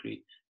 You can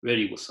create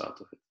variables out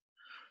of it.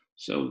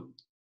 So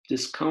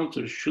this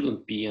counter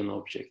shouldn't be an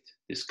object.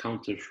 This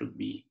counter should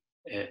be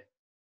a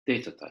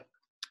data type.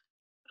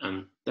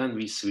 And then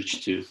we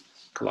switch to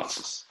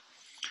classes.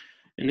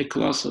 In the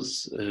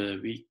classes,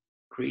 we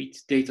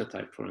create data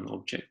type for an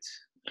object.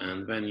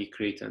 And when we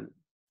create a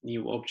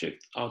new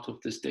object out of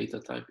this data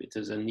type, it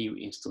is a new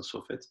instance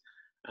of it,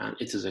 and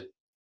it is an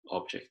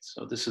object.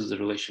 So this is the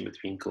relation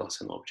between class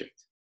and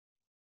object.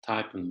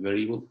 Type and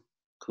variable,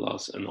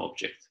 class and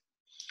object.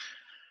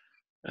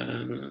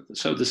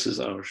 So this is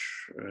our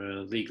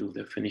legal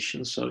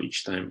definition. So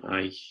each time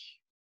I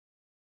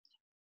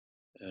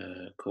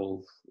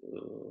call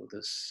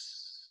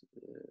this,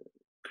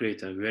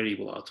 create a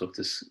variable out of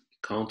this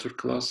counter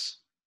class,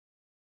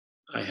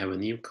 I have a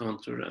new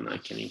counter, and I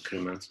can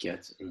increment,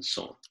 get, and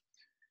so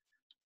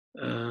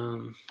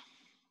on.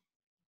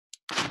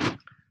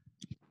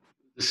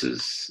 This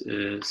is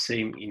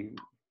same in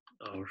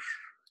our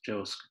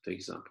JavaScript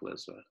example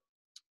as well.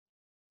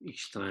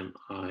 Each time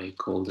I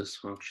call this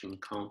function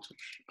counter,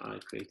 I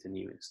create a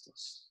new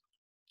instance.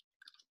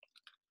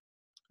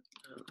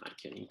 And I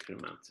can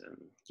increment and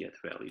get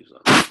values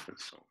out of it and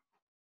so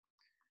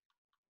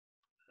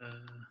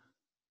on.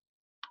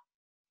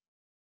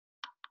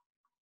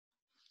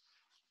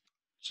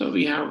 So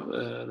we have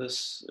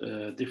this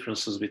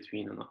differences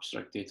between an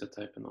abstract data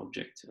type and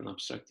object. An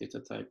abstract data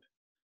type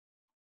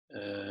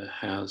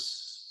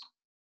has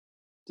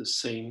the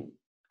same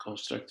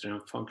constructor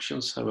and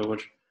functions. However,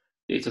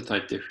 data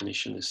type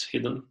definition is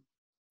hidden.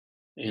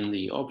 In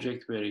the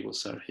object,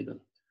 variables are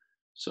hidden.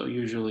 So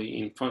usually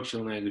in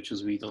functional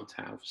languages, we don't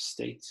have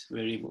state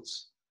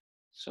variables.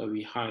 So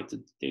we hide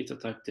the data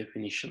type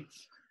definition.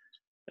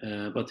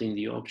 But in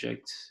the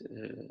object,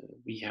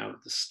 we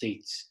have the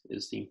state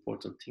is the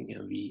important thing,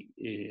 and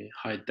we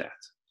hide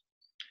that.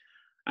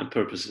 And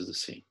purpose is the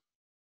same,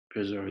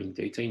 preserving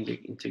data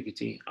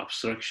integrity,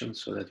 abstraction,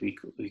 so that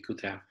we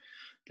could have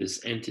these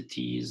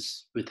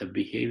entities with a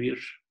behavior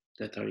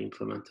that are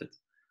implemented,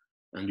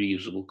 and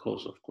reusable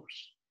codes, of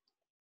course.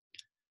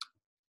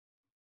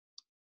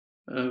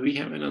 We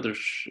have another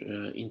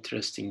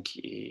interesting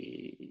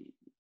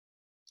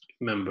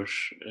member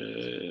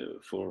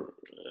for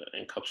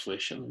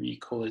encapsulation. We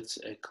call it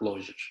a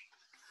closure.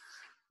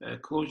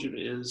 Closure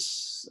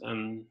is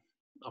an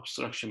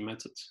abstraction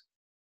method,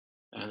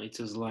 and it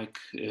is like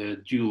a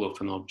dual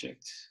of an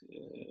object.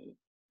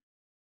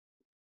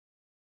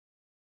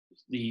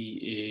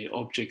 The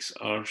objects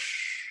are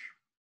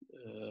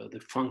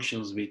the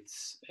functions with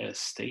a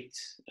state,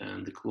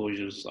 and the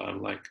closures are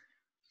like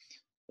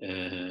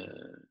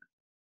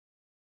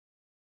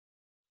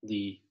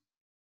the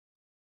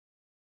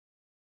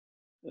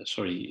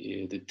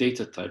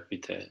data type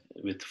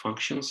with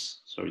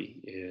functions.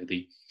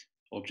 The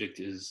object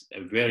is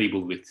a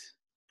variable with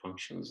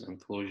functions, and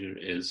closure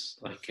is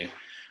like a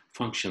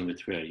function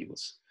with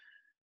variables.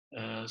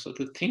 So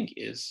the thing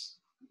is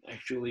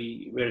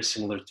actually very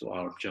similar to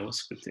our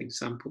JavaScript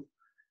example.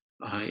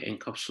 I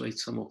encapsulate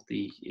some of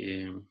the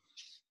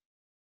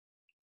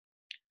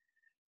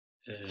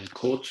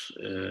code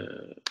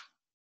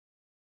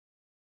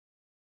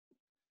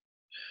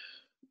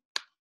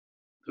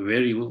the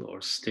variable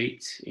or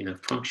state in a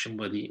function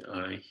body.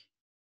 I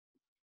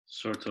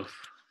sort of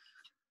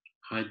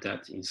hide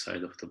that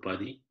inside of the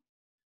body.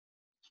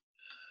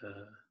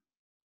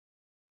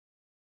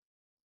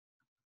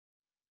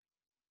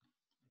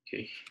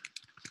 Okay.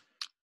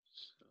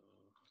 So,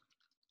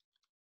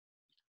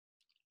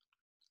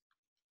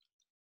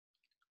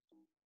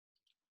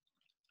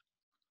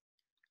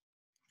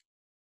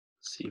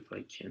 see if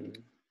I can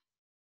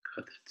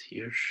cut it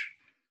here.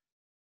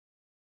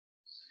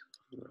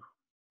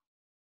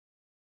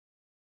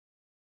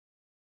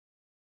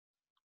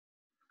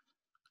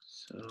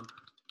 So,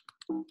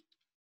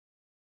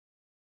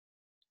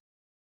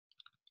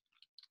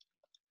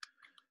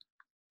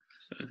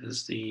 it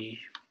is the,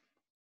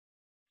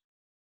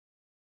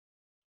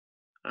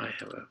 I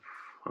have a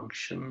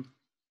function.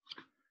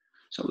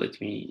 So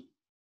let me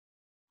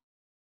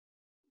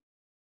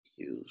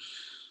use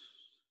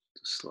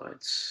the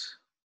slides.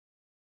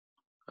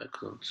 I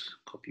couldn't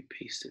copy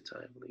paste it,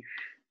 I believe.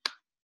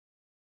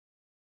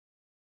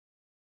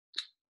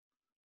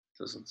 It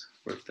doesn't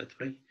work that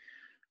way.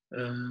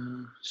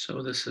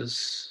 So this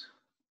is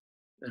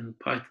in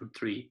Python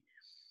 3.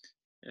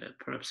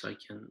 Perhaps I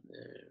can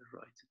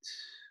write it,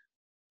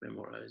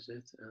 memorize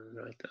it, and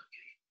write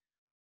okay.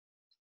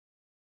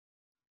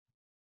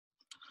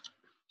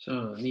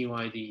 So new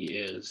ID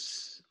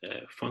is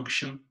a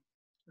function,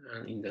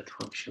 and in that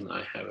function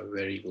I have a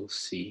variable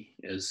c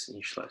as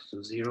initialized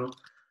to 0,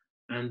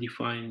 and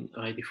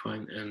I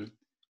define an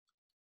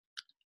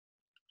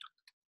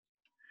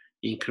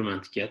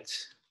increment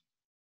get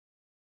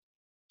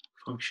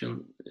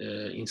function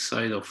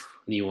inside of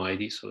new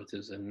ID, so it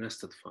is a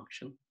nested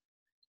function.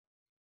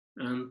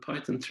 And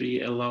Python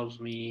 3 allows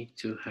me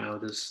to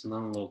have this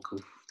non-local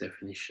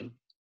definition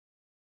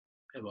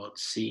about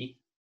C,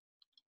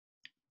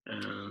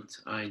 and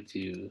I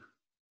do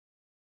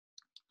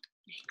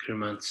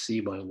increment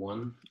C by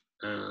 1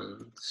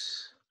 and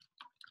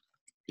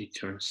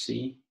return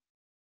C,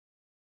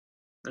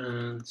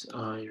 and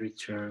I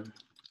return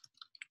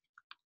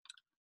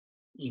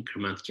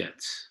increment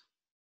get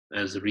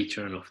as a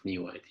return of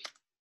new ID.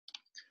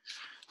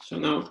 So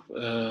now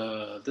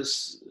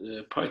this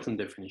Python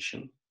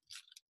definition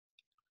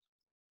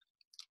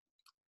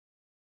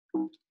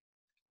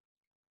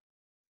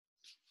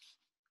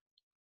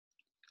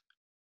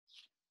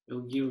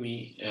will give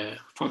me a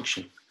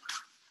function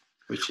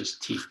which is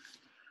t,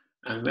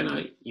 and when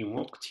I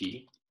invoke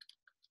t,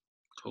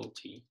 call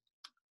t,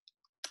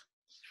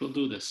 it will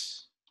do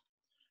this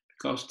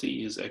because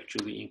t is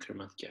actually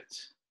increment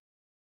get,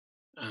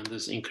 and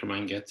this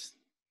increment get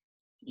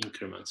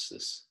increments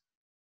this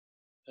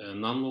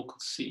non-local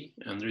c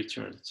and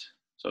return it.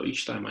 So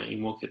each time I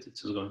invoke it, it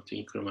is going to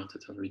increment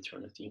it and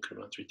return it,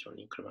 increment, return,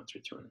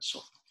 and so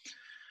on.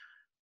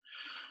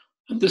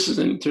 And this is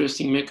an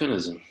interesting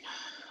mechanism.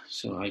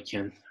 So I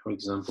can, for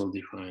example,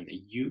 define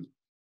a u,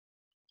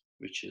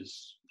 which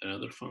is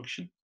another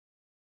function.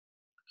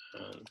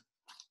 And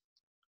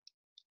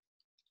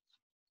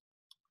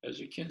as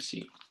you can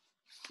see,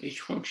 each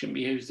function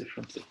behaves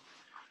differently.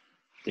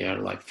 They are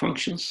like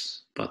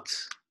functions, but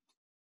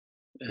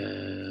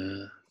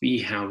we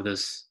have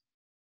this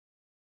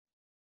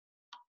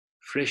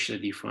freshly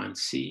defined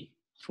C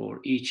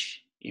for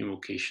each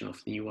invocation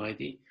of new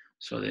ID,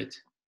 so that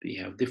we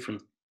have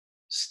different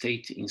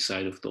state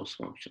inside of those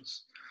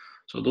functions.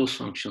 So those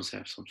functions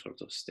have some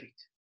sort of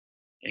state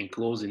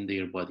enclosed in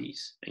their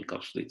bodies,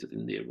 encapsulated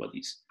in their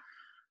bodies.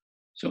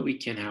 So we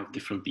can have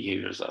different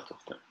behaviors out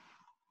of them.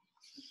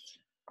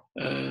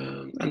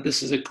 And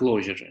this is a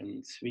closure,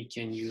 and we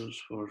can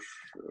use for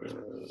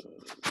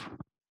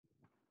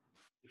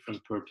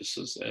different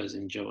purposes, as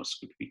in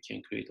JavaScript we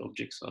can create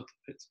objects out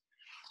of it.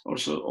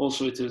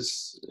 Also it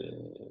is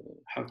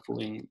helpful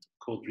in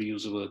code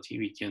reusability.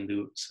 We can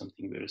do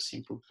something very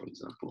simple. For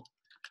example,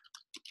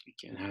 we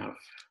can have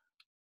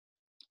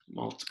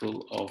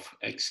multiple of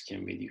x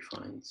can be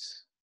defined.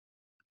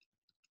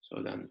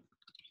 So then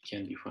we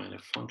can define a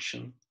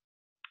function,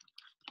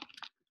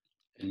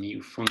 a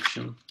new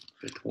function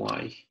with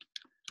y,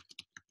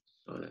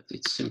 so that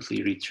it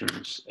simply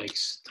returns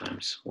x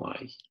times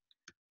y.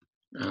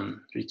 And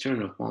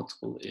return of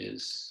multiple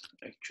is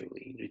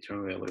actually,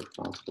 return value of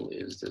multiple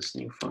is this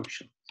new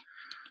function.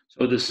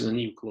 So this is a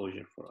new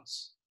closure for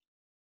us.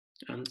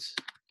 And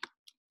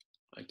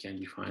I can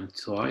define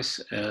twice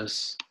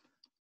as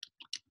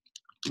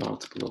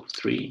multiple of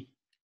 3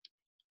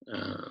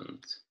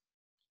 and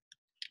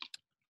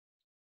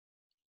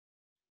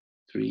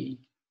 3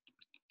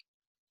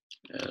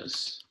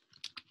 as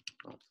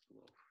multiple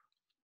of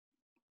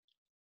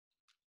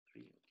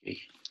 3. Okay,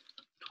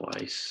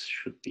 twice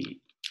should be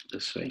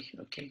this way.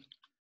 Okay,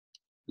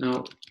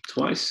 now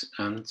twice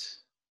and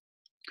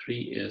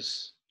 3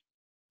 is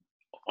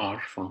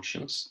our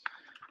functions.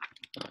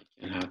 I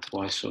can have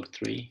twice of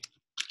 3,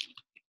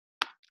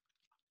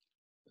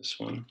 this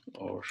one,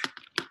 or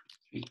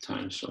 3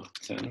 times of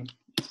 10.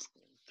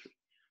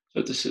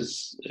 So this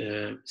is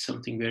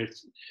something very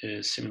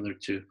similar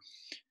to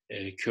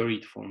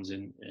curried forms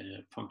in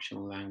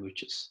functional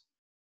languages.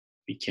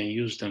 We can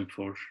use them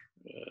for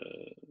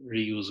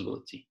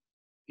reusability.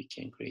 We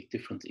can create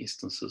different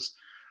instances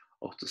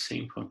of the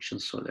same function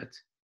so that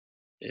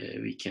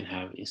we can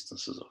have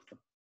instances of them.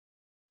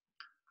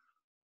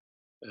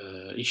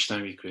 Each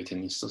time we create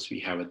an instance, we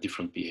have a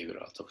different behavior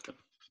out of them.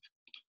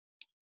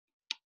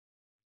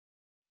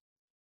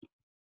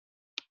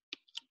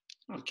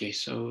 Okay,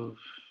 so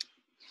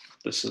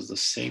this is the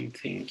same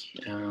thing,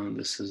 and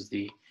this is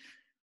the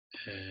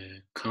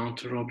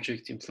counter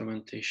object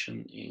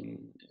implementation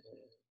in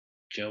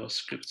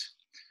JavaScript.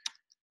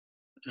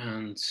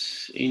 And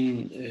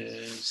in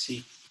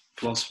C++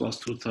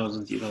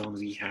 2011,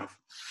 we have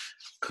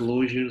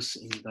closures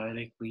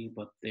indirectly,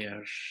 but they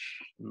are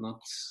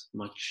not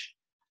much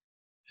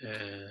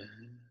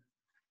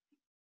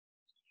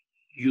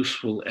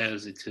useful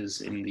as it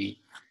is in the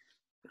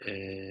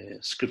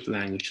script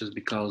languages,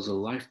 because the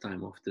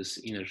lifetime of this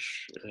inner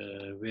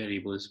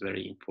variable is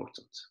very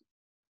important.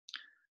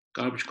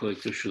 Garbage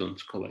collector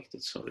shouldn't collect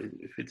it. So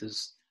if it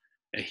is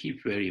a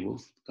heap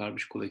variable,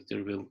 garbage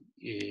collector will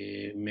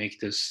make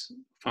this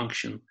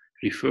function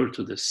refer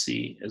to the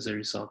C. As a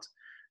result,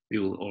 we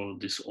will, or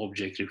this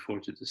object refer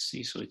to the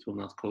C, so it will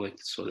not collect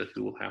it, so that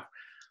we will have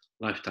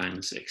lifetime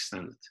is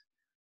extended.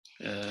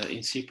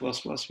 In C++,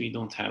 we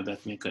don't have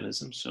that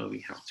mechanism, so we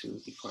have to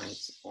define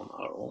it on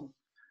our own.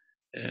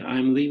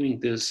 I'm leaving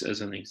this as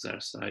an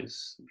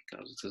exercise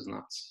because it is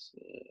not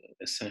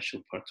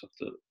essential part of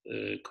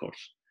the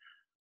course.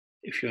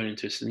 If you are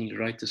interested in,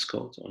 write this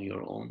code on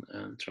your own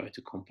and try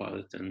to compile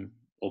it and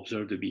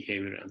observe the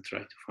behavior and try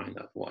to find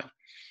out why.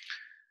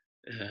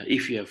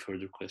 If you have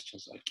further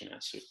questions, I can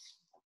answer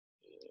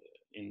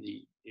in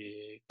the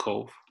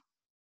code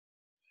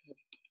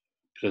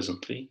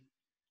presently.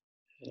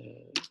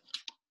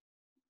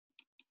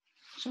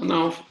 So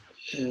now,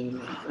 in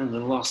the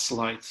last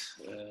slide,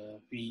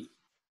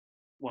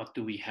 what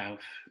do we have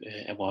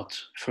about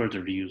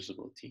further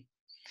reusability?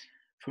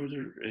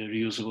 Further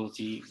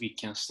reusability, we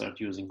can start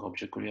using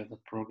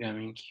object-oriented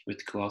programming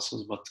with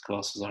classes, but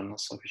classes are not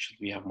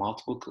sufficient. We have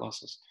multiple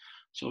classes,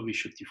 so we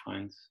should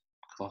define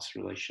class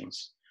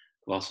relations,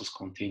 classes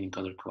containing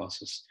other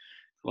classes,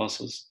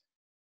 classes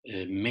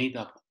made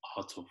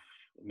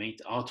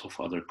out of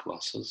other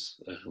classes,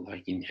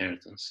 like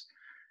inheritance,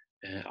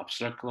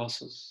 abstract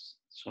classes,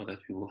 so that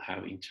we will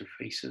have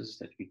interfaces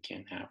that we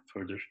can have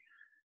further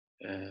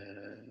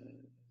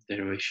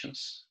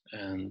derivations,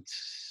 and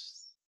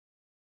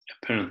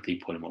apparently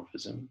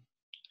polymorphism,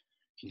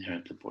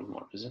 inherently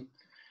polymorphism.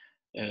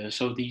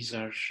 So these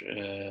are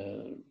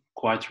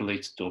quite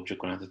related to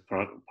object-oriented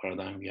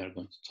paradigm we are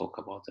going to talk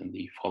about in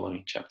the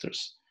following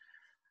chapters.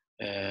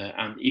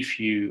 And if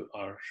you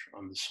are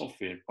on the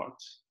software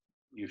part,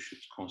 you should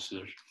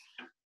consider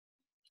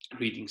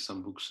reading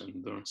some books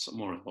and learn some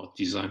more about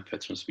design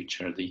patterns,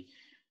 which are the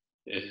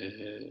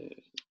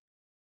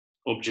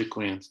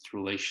object-oriented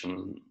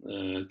relation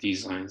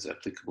designs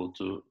applicable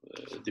to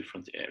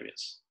different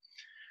areas.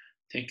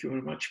 Thank you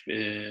very much.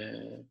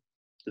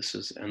 This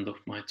is the end of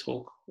my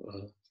talk.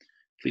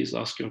 Please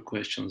ask your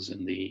questions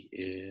in the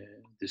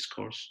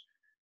discourse.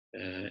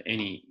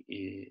 Any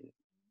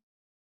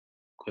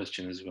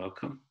question is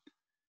welcome.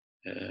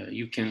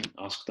 You can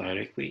ask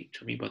directly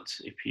to me, but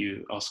if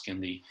you ask in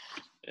the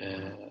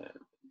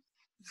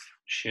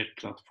shared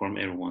platform,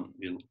 everyone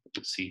will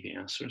see the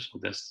answer. So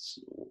that's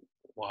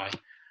why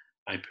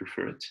I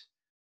prefer it.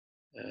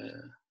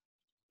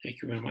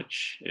 Thank you very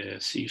much.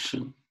 See you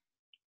soon,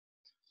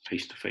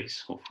 face to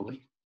face,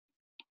 hopefully.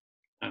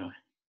 Bye bye.